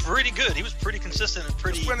pretty good. He was pretty consistent and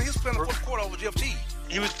pretty... He was playing the fourth quarter over GFT.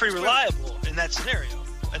 He was pretty reliable in that scenario.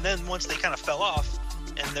 And then once they kind of fell off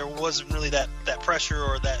and there wasn't really that pressure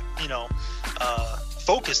or that,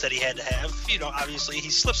 focus that he had to have, obviously he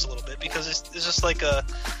slips a little bit because it's just like a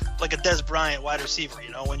Des Bryant wide receiver,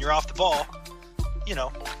 when you're off the ball,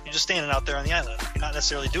 you're just standing out there on the island. You're not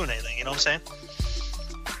necessarily doing anything, you know what I'm saying?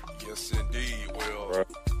 Yes, indeed. Well,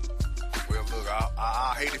 look,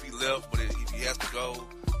 I hate if he left, but if he has to go,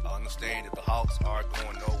 I understand that the Hawks are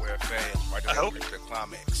going nowhere fast. Right, I hope the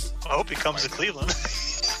climax. I hope he comes to Cleveland.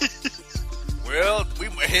 Well,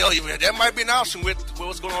 that might be an option with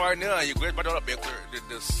what's going on right now. You're great about that, Beckler.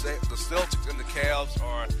 The Celtics and the Cavs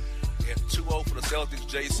are at 2-0 for the Celtics.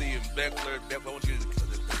 JC and Beckler. I want you to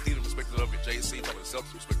the Cleveland perspective of it. JC, talking the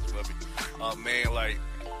Celtics perspective of it. Man,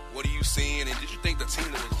 what are you seeing? And did you think the team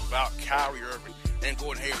that was without Kyrie Irving and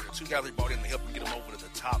Gordon Hayward, the two guys they brought in to help them get them over to the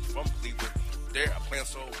top from Cleveland, they're playing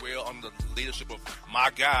so well under the leadership of my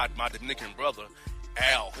Dominican brother,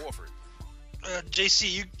 Al Horford.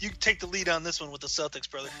 JC, you take the lead on this one with the Celtics,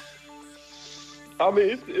 brother. I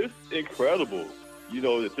mean, it's incredible,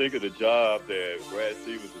 to think of the job that Brad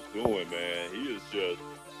Stevens is doing, man.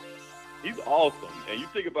 He's awesome. And you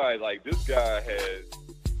think about it, this guy has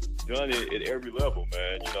done it at every level,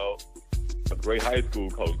 man. A great high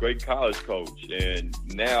school coach, great college coach, and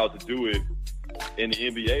now to do it in the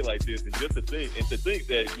NBA like this, and just to think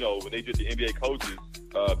that, when they did the NBA coaches,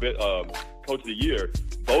 Coach of the Year,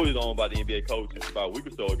 voted on by the NBA coaches about a week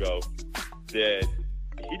or so ago, that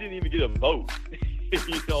he didn't even get a vote. You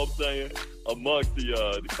know what I'm saying? Amongst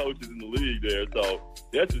the coaches in the league there. So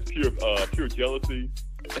that's just pure jealousy,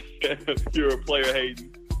 pure player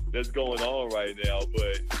hating that's going on right now.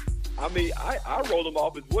 But I mean, I wrote them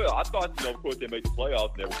off as well. I thought, of course, they made the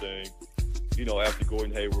playoffs and everything. After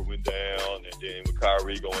Gordon Hayward went down, and then with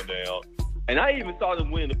Kyrie going down. And I even saw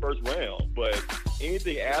them win the first round. But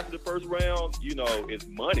anything after the first round, is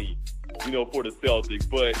money, for the Celtics.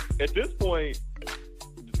 But at this point,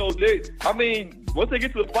 once they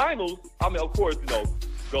get to the finals, of course,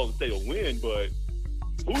 Golden State will win. But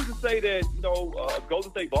who's to say that,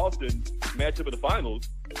 Golden State Boston matchup in the finals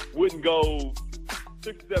wouldn't go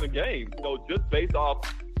 6 or 7 games, just based off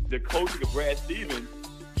the coaching of Brad Stevens.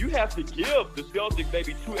 You have to give the Celtics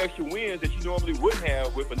maybe 2 extra wins that you normally wouldn't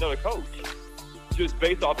have with another coach. Just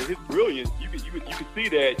based off of his brilliance, you could see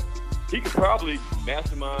that he could probably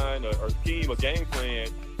mastermind or scheme a game plan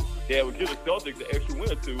that would give the Celtics an extra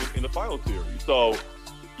win or 2 in the final series. So,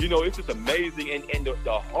 it's just amazing, and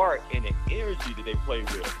the heart and the energy that they play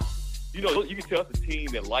with. You can tell it's a team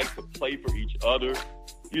that likes to play for each other.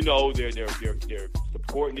 They're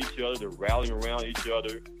supporting each other, they're rallying around each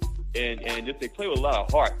other. And just they play with a lot of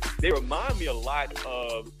heart. They remind me a lot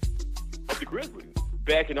of the Grizzlies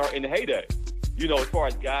back in the heyday. As far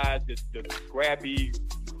as guys that's scrappy,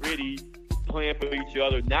 gritty, playing for each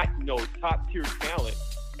other, not top tier talent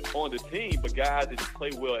on the team, but guys that just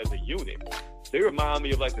play well as a unit. They remind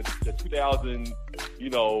me of the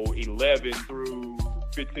 2011 through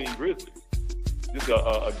 15 Grizzlies.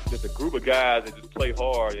 Just a group of guys that just play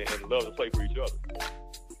hard and love to play for each other.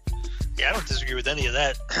 Yeah, I don't disagree with any of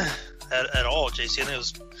that at all, JC. I think it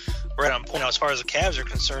was right on point. As far as the Cavs are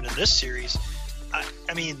concerned in this series,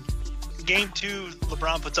 I mean, Game 2,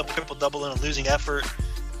 LeBron puts up a triple-double in a losing effort.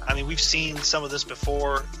 I mean, we've seen some of this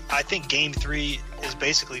before. I think Game 3 is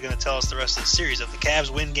basically going to tell us the rest of the series. If the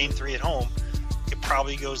Cavs win Game 3 at home, it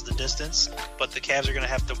probably goes the distance. But the Cavs are going to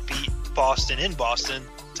have to beat Boston in Boston.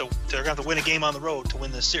 They're going to have to win a game on the road to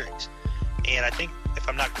win this series. And I think, if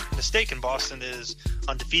I'm not mistaken, Boston is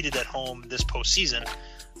undefeated at home this postseason.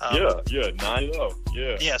 9-0.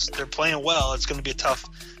 Yeah. Yes, they're playing well. It's going to be a tough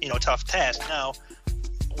task. Now,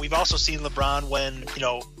 we've also seen LeBron when,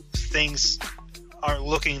 things aren't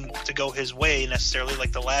looking to go his way necessarily,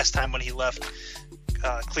 like the last time when he left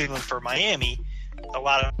Cleveland for Miami. A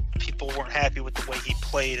lot of people weren't happy with the way he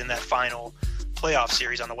played in that final playoff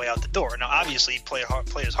series on the way out the door. Now, obviously, he played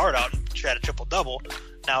his heart out and had a triple-double.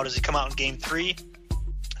 Now, does he come out in Game 3?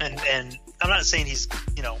 And I'm not saying he's,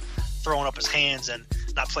 throwing up his hands and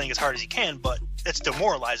not playing as hard as he can, but it's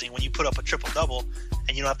demoralizing when you put up a triple-double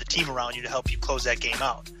and you don't have the team around you to help you close that game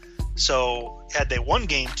out. So had they won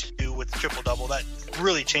game 2 with the triple-double, that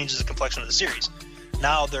really changes the complexion of the series.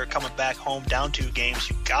 Now they're coming back home down 2 games.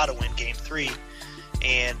 You got to win game 3.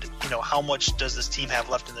 And, how much does this team have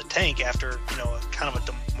left in the tank after, kind of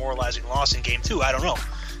a demoralizing loss in game 2? I don't know.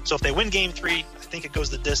 So if they win game 3, I think it goes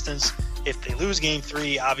the distance. If they lose game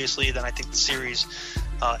 3, obviously, then I think the series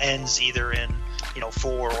ends either in,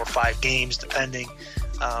 4 or 5 games, depending.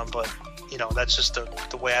 But that's just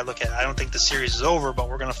the way I look at it. I don't think the series is over, but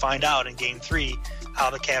we're going to find out in game 3 how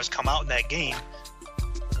the Cavs come out in that game,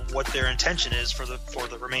 what their intention is for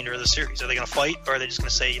the remainder of the series. Are they going to fight, or are they just going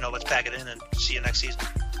to say, let's pack it in and see you next season?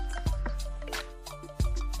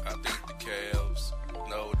 I think the Cavs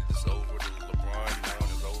know that it's over. The LeBron run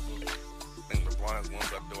is over. I think LeBron's won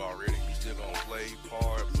that door already. He's still going to play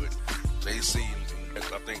hard, but they see, and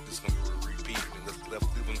I think this is going to be a repeat. And this left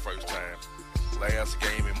Cleveland the first time. Last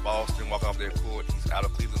game in Boston, walk off their court, he's out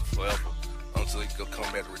of Cleveland forever until he can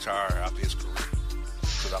come back to retire after his career.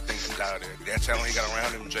 Because I think he's out of there. That talent he got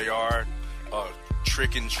around him, JR,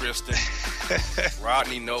 Tricking Tristan,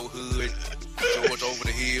 Rodney No Hood, George Over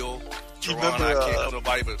the Hill, Teron, I can't call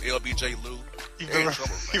nobody but LBJ Lou. You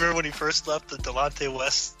remember when he first left the Delonte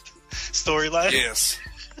West storyline? Yes.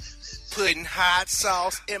 Putting hot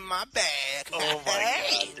sauce in my bag. Oh my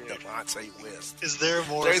God, dude. Delonte West. Is there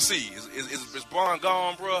more? JC, is Braun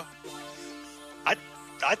gone, bro?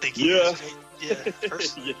 I think he is. Yeah.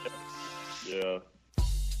 Yeah. Yeah.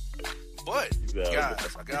 But,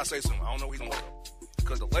 guys, I gotta say something. I don't know what he's gonna go.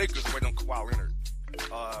 Because the Lakers waiting on Kawhi Leonard.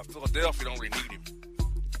 Philadelphia don't really need him.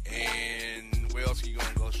 And where else he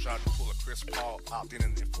gonna go try to pull a Chris Paul out in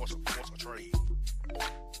and force a trade?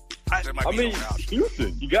 I mean,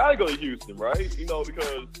 Houston. You gotta go to Houston, right?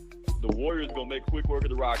 Because the Warriors gonna make quick work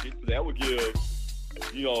of the Rockets. So that would give,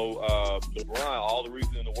 LeBron all the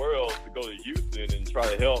reason in the world to go to Houston and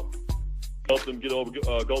try to help them get over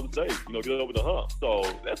Golden State. Get over the hump. So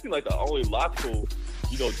that seems like the only logical,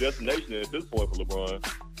 destination at this point for LeBron.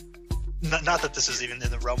 Not that this is even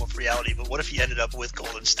in the realm of reality, but what if he ended up with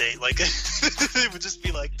Golden State? Like, it would just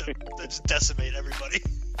be like, they just decimate everybody.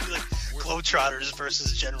 It'd be like Globetrotters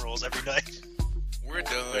versus Generals every night. We're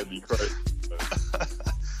done. That'd be crazy.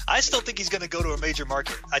 I still think he's going to go to a major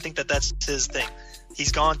market. I think that's his thing.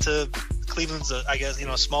 He's gone to Cleveland's,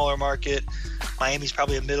 a smaller market. Miami's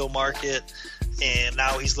probably a middle market. And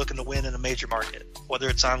now he's looking to win in a major market, whether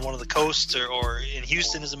it's on one of the coasts or in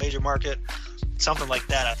Houston is a major market. Something like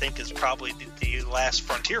that, I think, is probably the last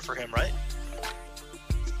frontier for him, right?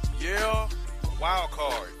 Yeah, wild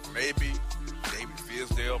card. Maybe David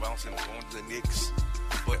Fizdale, but I don't see him going to the Knicks.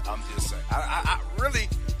 But I'm just saying.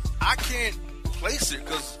 I can't place it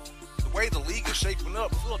because the way the league is shaping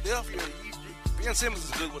up, Philadelphia, Ben Simmons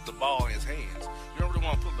is good with the ball in his hands. You don't really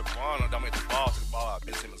want to put LeBron on the ball, take the ball out of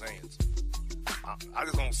Ben Simmons' hands. I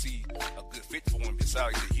just don't see a good fit for him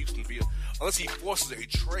besides the Houston Bill. Unless he forces a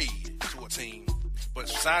trade to a team. But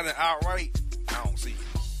signing outright, I don't see it.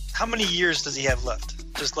 How many years does he have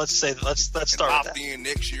left? Just let's start with that. Opt in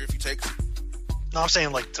next year if he takes it. No, I'm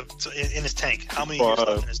saying like in his tank. How many years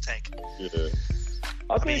left in his tank? Yeah.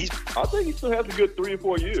 I think he still has a good 3 or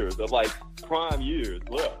 4 years of like prime years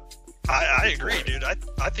left. I agree, dude.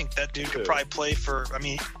 I think that dude could probably play for. I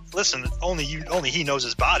mean, listen, only he knows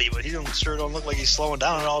his body, but he don't look like he's slowing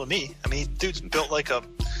down at all to me. I mean, dude's built like a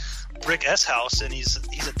brick S house, and he's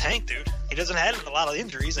a tank, dude. He doesn't have a lot of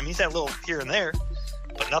injuries. I mean, he's had a little here and there,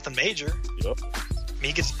 but nothing major. Yep. I mean,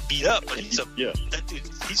 he gets beat up, but that dude,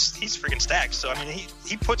 he's freaking stacked. So I mean,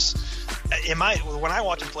 he puts when I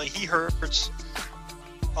watch him play, he hurts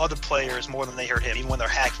other players more than they hurt him. Even when they're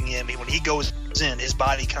hacking him, when he goes in, his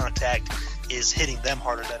body contact is hitting them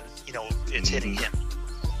harder than it's hitting him.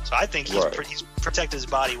 So I think he's protected his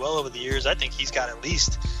body well over the years. I think he's got at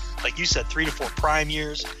least, like you said, 3 to 4 prime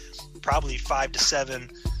years, probably 5 to 7,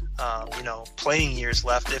 playing years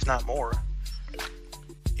left, if not more.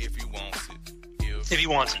 If he wants it. If he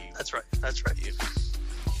wants it. That's right.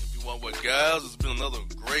 If you want what, guys, it's been another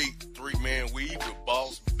great 3-man week with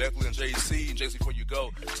Boss, Beckley, and JC. And JC, before you go,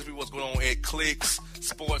 tell me what's going on at Clicks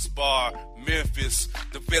Sports Bar, Memphis,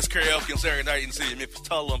 the best karaoke on Saturday night in the city of Memphis.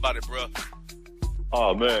 Tell them about it, bro.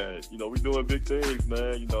 Oh, man, we doing big things,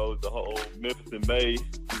 man. The whole Memphis in May,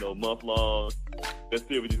 month-long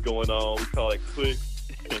festivities going on. We call it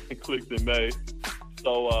Clicks, Clicks in May.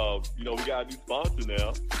 So, we got a new sponsor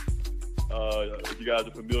now. If you guys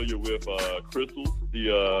are familiar with Crystals,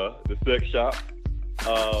 the sex shop,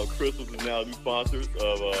 Crystals is now new sponsors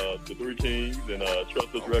of the Three Kings and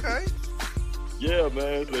Trust Us Records. Yeah,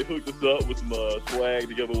 man. So they hooked us up with some swag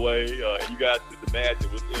to give away, and you guys just imagine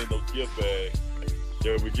what's in those gift bags.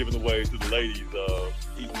 that we're giving away to the ladies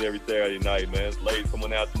each and every Saturday night, man. Ladies,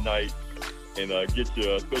 coming out tonight and get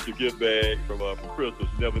your special gift bag from Crystals.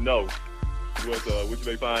 You never know what you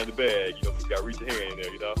may find in the bag. You know, you got to reach your hand in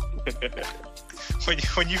there, you know.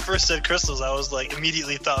 When you first said Crystals, I was like,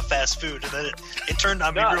 immediately thought fast food, and then it turned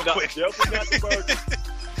on me real quick. Definitely not the burger.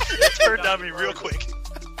 It turned on me real quick.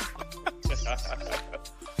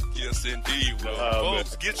 Yes, indeed. Well,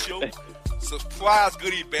 folks, get your surprise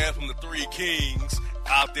goodie bag from the Three Kings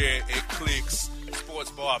out there at Clicks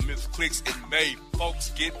Sports Bar, Memphis Clicks in May.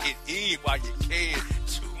 Folks, get it in while you can.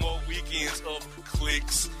 2 more weekends of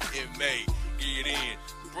Clicks in May. Get it in.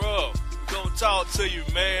 Bro, we're going to talk to you,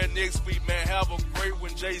 man, next week, man. Have a great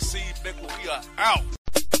one, JC. Back when we are out.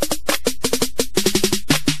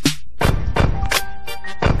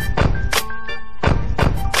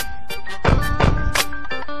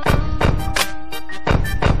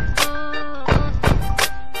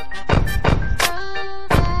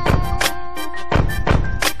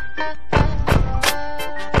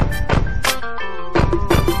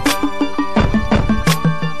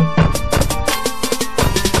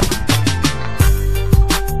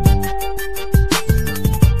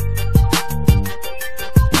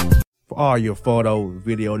 All your photo,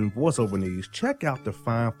 video, and voiceover needs, check out the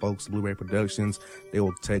fine folks at Blueberry Productions. They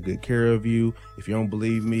will take good care of you. If you don't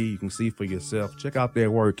believe me, you can see for yourself. Check out their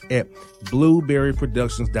work at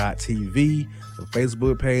blueberryproductions.tv, the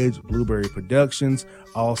Facebook page, Blueberry Productions,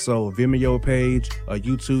 also a Vimeo page, a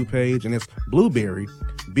YouTube page, and it's Blueberry,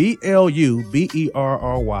 BLUBERRY,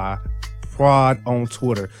 Prod on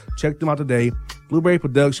Twitter. Check them out today. Blueberry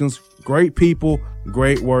Productions, great people,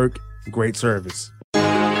 great work, great service.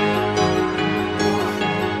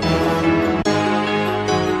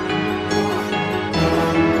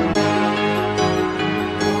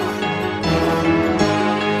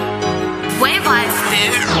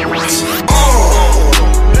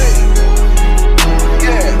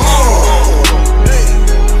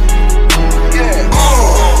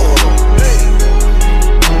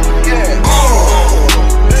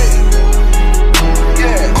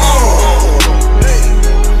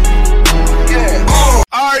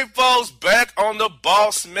 The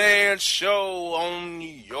Bossman Show on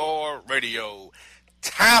your radio.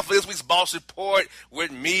 Time for this week's Boss Report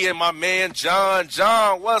with me and my man John.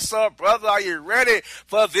 John, what's up, brother? Are you ready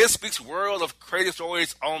for this week's world of crazy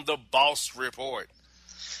stories on the Boss Report?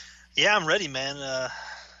 Yeah, I'm ready, man.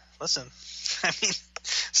 Listen, I mean,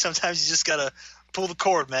 sometimes you just gotta pull the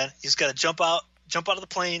cord, man. You just gotta jump out of the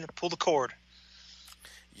plane, pull the cord.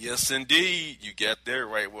 Yes, indeed. You get there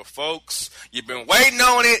right. Well, folks, you've been waiting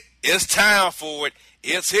on it. It's time for it.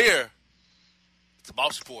 It's here. It's the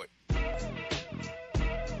Boss Report.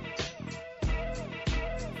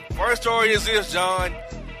 First story is this, John.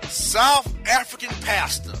 South African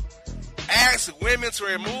pastor asks women to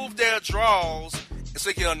remove their drawers so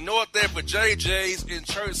they can anoint their vajayjays in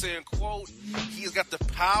church, saying, quote, he's got the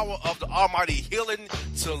power of the almighty healing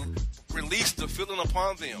to release the feeling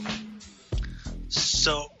upon them.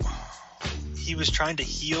 So, he was trying to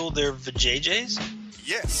heal their vajayjays?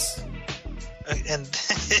 Yes. And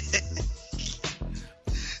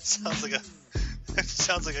sounds like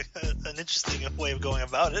an interesting way of going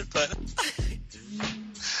about it, but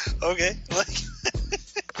okay.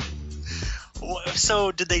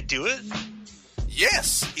 So did they do it?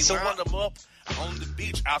 Yes. He wound them up on the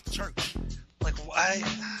beach after church. Like, why?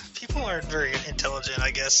 People aren't very intelligent,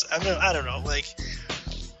 I guess. I mean, I don't know. Like,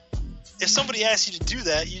 if somebody asks you to do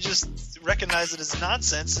that, you just recognize it as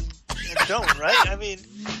nonsense and don't, right? I mean,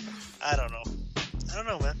 I don't know,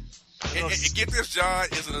 man. And get this, John,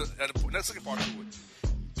 is the second part to it.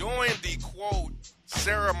 During the, quote,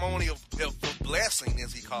 ceremony of blessing,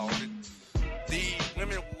 as he called it, the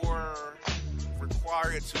women were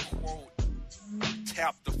required to, quote,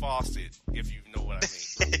 tap the faucet, if you know what I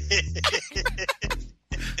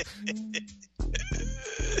mean.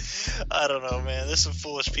 I don't know, man. There's some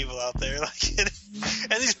foolish people out there, and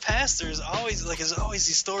these pastors always there's always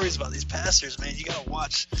these stories about these pastors, man. You gotta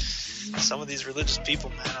watch some of these religious people,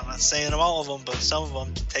 man. I'm not saying all of them, but some of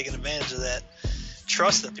them taking advantage of that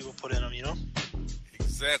trust that people put in them, you know.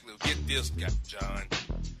 Exactly. Get this, John.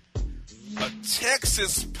 A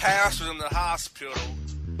Texas pastor in the hospital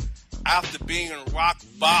after being rock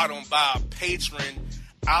bottom by a patron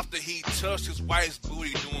after he touched his wife's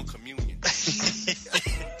booty during communion.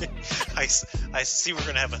 I see we're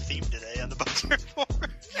going to have a theme today on the Boss Report.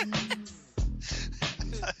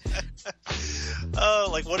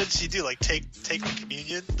 Like, what did she do? Like, take the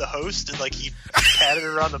communion, the host, and, like, he patted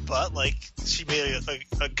her on the butt like she made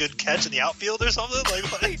a good catch in the outfield or something? Like,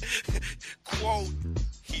 what? Quote,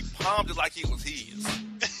 he palmed it like it was his.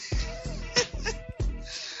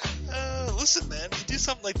 listen, man, you do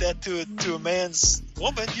something like that to a man's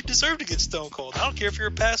woman, you deserve to get stone cold. I don't care if you're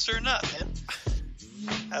a pastor or not, man.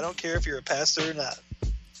 I don't care if you're a pastor or not.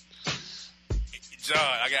 John,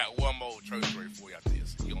 I got one more church story for you after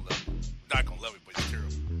this. You don't love it. Not gonna love it, but it's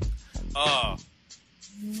terrible.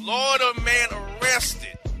 Florida man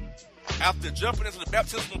arrested after jumping into the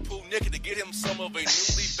baptismal pool naked to get him some of a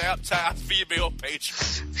newly baptized female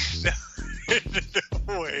patron.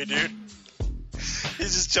 No way, dude. He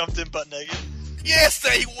just jumped in butt naked. Yes,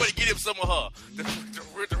 he wanted to get him some of her. The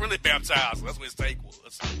really baptized. That's what his take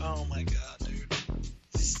was. Oh my god, dude.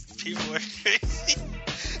 People are crazy.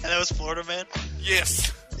 And that was Florida man?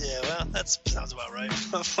 Yes. Yeah, well, that sounds about right.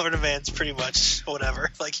 Florida man's pretty much whatever.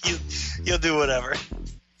 Like, he'll do whatever.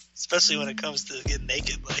 Especially when it comes to getting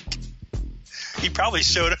naked. Like, he probably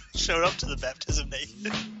showed up to the baptism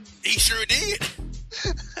naked. He sure did.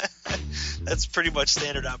 That's pretty much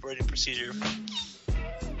standard operating procedure.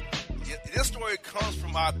 This story comes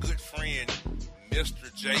from our good friend,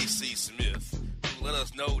 Mr. J.C. Smith, who let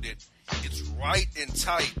us know that it's right and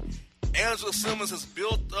tight. Angela Simmons has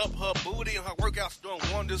built up her booty and her workouts doing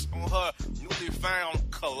wonders on her newly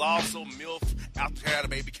found colossal MILF after having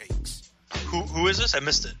baby cakes. Who is this? I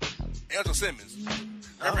missed it. Angela Simmons,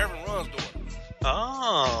 Reverend Run's daughter.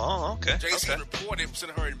 Oh, okay. JC reported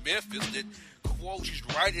sending her in Memphis that, quote, she's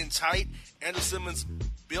right and tight. Angela Simmons'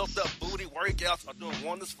 built up booty workouts are doing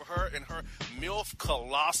wonders for her and her MILF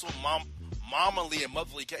colossal momly and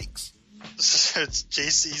motherly cakes. So it's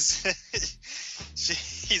JC's.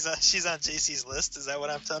 She's on JC's list. Is that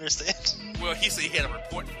what I'm to understand? Well, he said he had a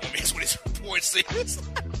report for me. That's what his report says.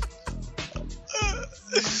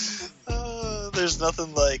 There's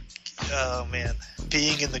nothing like, oh man,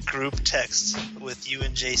 being in the group text with you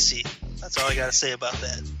and JC. That's all I gotta say about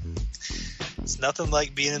that. It's nothing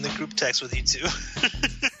like being in the group text with you two.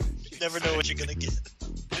 You never know what you're gonna get.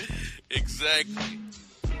 Exactly.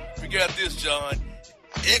 We got this, John.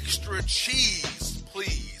 Extra cheese,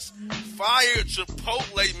 please. Fired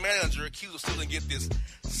Chipotle manager accused of stealing, get this,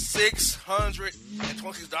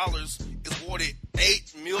 $626 is awarded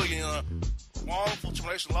 $8 million in a wrongful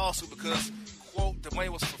termination lawsuit because, quote, the money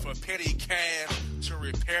was for petty cash to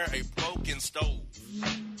repair a broken stove.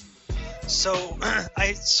 So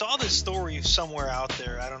I saw this story somewhere out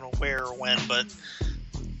there. I don't know where or when, but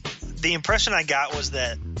the impression I got was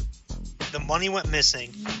that the money went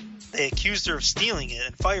missing. They accused her of stealing it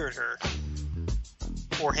and fired her.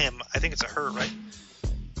 Or him. I think it's a her, right?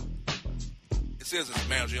 It says it's a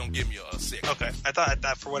manager. Don't give me a six. Okay. I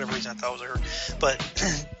thought for whatever reason I thought it was a her. But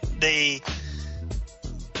they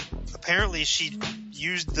apparently she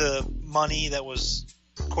used the money that was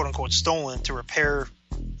quote unquote stolen to repair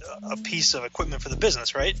a piece of equipment for the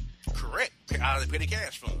business, right? Correct. Out of the petty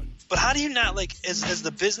cash fund. But how do you not, like, as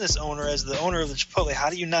the business owner, as the owner of the Chipotle, how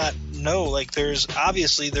do you not know, like, there's going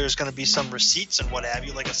to be some receipts and what have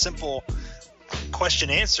you, like a simple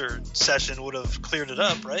question-answer session would have cleared it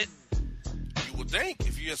up, right? You would think,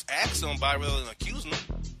 if you just ask somebody rather than accuse them.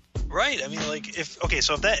 Right. I mean, like, so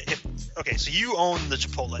you own the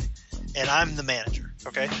Chipotle, and I'm the manager,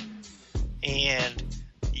 okay? And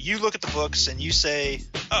you look at the books and you say,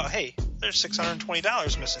 oh, hey, there's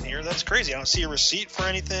 $620 missing here. That's crazy. I don't see a receipt for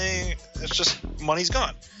anything. It's just money's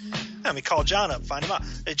gone. Let me call John up, find him out.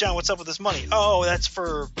 Hey, John, what's up with this money? Oh, that's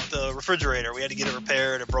for the refrigerator. We had to get it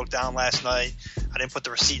repaired. It broke down last night. I didn't put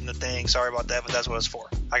the receipt in the thing. Sorry about that, but that's what it's for.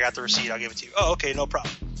 I got the receipt. I'll give it to you. Oh, okay, no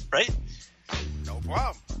problem. Right? No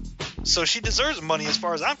problem. So she deserves money as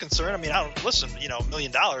far as I'm concerned. I mean, $1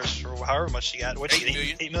 million or however much she got. What'd she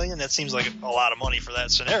get? $8 million? That seems like a lot of money for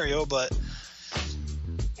that scenario, but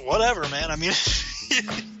whatever, man. I mean,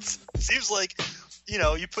 it seems like,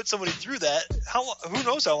 you put somebody through that. Who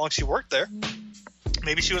knows how long she worked there?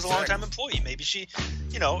 Maybe she was a long-time employee. Maybe she,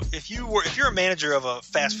 if you're a manager of a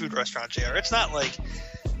fast food restaurant, JR, it's not like,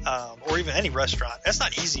 or even any restaurant, that's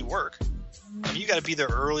not easy work. I mean, you got to be there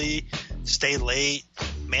early, stay late,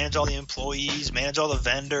 manage all the employees, manage all the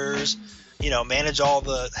vendors, manage all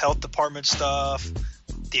the health department stuff,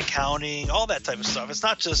 the accounting, all that type of stuff. It's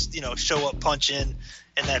not just, show up, punch in,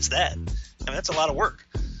 and that's that. I mean, that's a lot of work.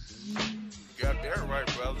 You got that right,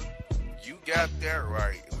 brother. You got that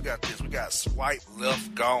right. We got this. We got swipe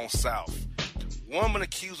left, gone south. Woman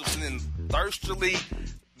accused of sending thirstily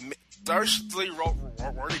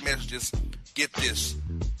worded messages. Get this.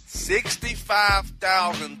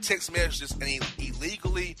 65,000 text messages and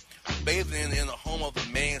illegally bathing in the home of the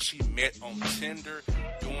man she met on Tinder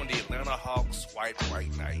during the Atlanta Hawks swipe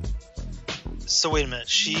right night. So wait a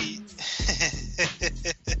minute,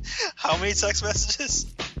 how many text messages?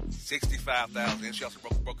 65,000. And she also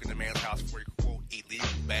broke into the man's house for a, quote, illegal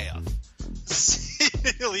bath.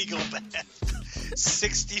 illegal bath.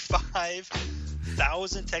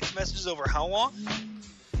 65,000 text messages over how long?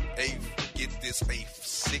 Get this, a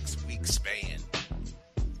 6-week span.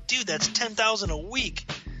 Dude, that's 10,000 a week.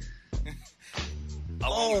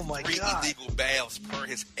 Oh my God! 3 God. illegal baths per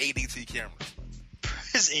his ADT cameras.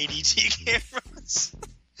 His ADT cameras.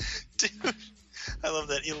 Dude, I love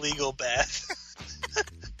that illegal bath.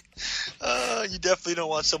 You definitely don't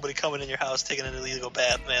want somebody coming in your house taking an illegal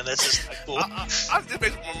bath, man. That's just not cool. This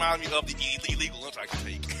basically reminds me of the illegal lunch I can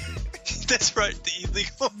take. That's right, the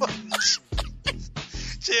illegal lunch.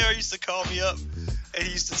 JR used to call me up, and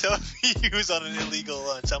he used to tell me he was on an illegal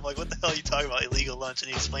lunch. I'm like, what the hell are you talking about, illegal lunch?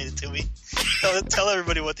 And he explained it to me. Tell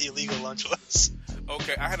everybody what the illegal lunch was.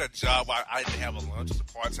 Okay, I had a job where I didn't have a lunch. It was a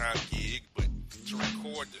part-time gig, but to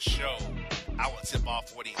record the show, I would tip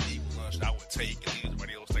off what illegal lunch I would take and leave the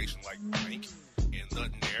radio station like blank and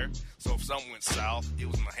nothing there. So if something went south, it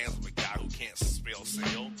was in the hands of a guy who can't spell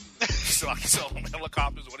sail. So I could sell them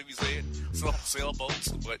helicopters, whatever he said, sell them sailboats.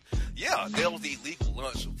 But yeah, that was the illegal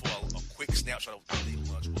lunch for a quick snapshot of what the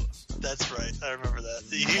illegal lunch was. That's right. I remember that.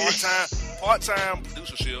 Part-time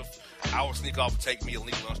producer shift, I would sneak off and take me a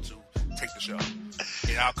illegal lunch to take the show.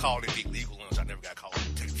 And I'll call it the illegal lunch. I never got called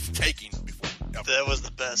taking before. Ever. That was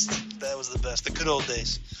the best. That was the best. The good old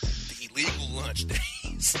days. The illegal lunch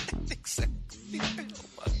days. Exactly.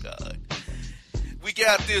 Oh, my God. We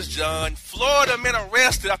got this, John. Florida man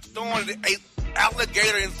arrested after throwing an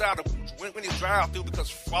alligator inside the Wendy's drive-thru because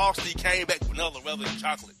Frosty came back vanilla rather than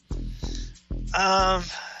chocolate. I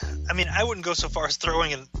mean, I wouldn't go so far as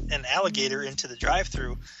throwing an alligator into the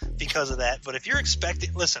drive-thru because of that. But if you're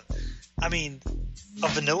expecting, listen, I mean, a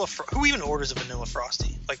vanilla. Who even orders a vanilla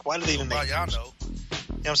Frosty? Like, why do they even make? Y'all know. You know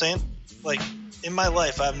what I'm saying? Like, in my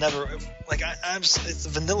life, I've never like it's a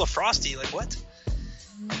vanilla Frosty. Like, what?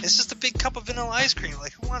 It's just a big cup of vanilla ice cream.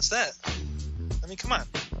 Like, who wants that? I mean, come on.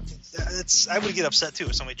 I would get upset too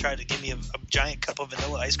if somebody tried to give me a giant cup of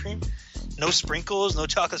vanilla ice cream. No sprinkles, no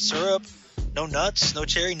chocolate syrup, no nuts, no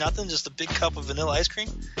cherry, nothing. Just a big cup of vanilla ice cream.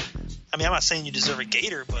 I mean, I'm not saying you deserve a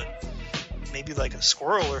gator, but maybe like a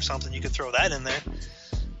squirrel or something, you could throw that in there.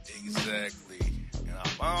 Exactly. And our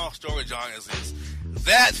final story, John, is this.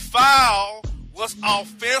 That foul was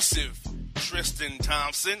offensive, Tristan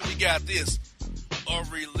Thompson. We got this. A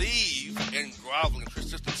relieved and groveling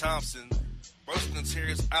Tristan Thompson bursting in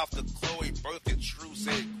tears after Chloe birthed True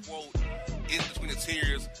said, quote, in between the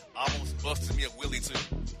tears, almost busted me a willy too.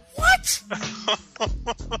 What?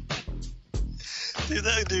 Dude,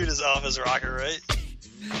 that dude is off his rocker, right?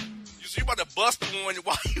 You about to bust one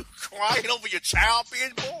while you crying over your child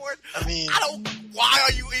being born? I mean, why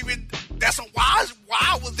are you even? Why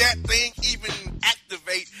would that thing even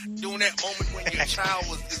activate during that moment when your child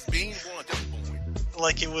is being born, just born?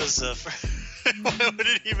 Like it was. Why would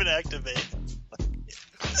it even activate?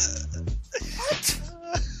 What?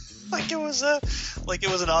 Like it was an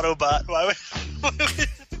Autobot.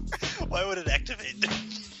 Why would it activate?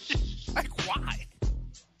 Like why?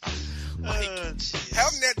 Like,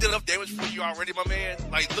 haven't that done enough damage for you already, my man?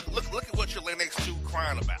 Like, look at what you're laying next to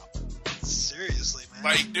crying about. Seriously, man.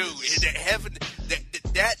 Like, dude,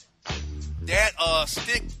 that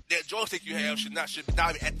stick, that joystick you have should not be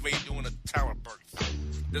activated during the time of birth.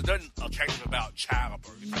 There's nothing attractive about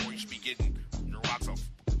childbirth, or you should be getting your rocks off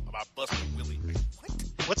about busting a willy. Like, what?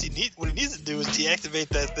 What he needs to do is deactivate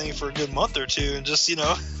that thing for a good month or two, and just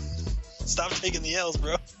stop taking the L's,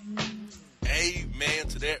 bro. Amen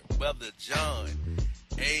to that, brother John.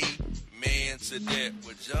 Amen to that.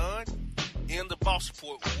 Well, John, in the Boss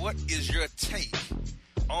Report, what is your take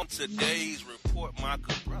on today's report, my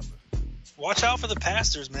good brother? Watch out for the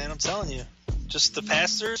pastors, man. I'm telling you. Just the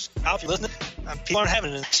pastors. Out if you're listening. People aren't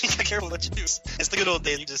having it. You gotta be careful what you do. It's the good old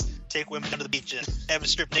days. You just take women down to the beach and have them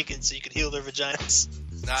strip naked so you can heal their vaginas.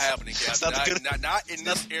 Not happening, Captain. Not in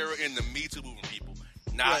this era in the Me Too movement, people.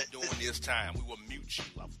 Not during this time. We will mute you.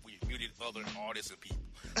 We muted other artists and people.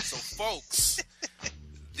 So, folks,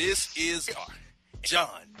 this is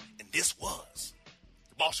John, and this was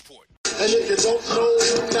the Boss Report. And if you don't know,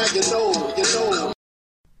 now you know.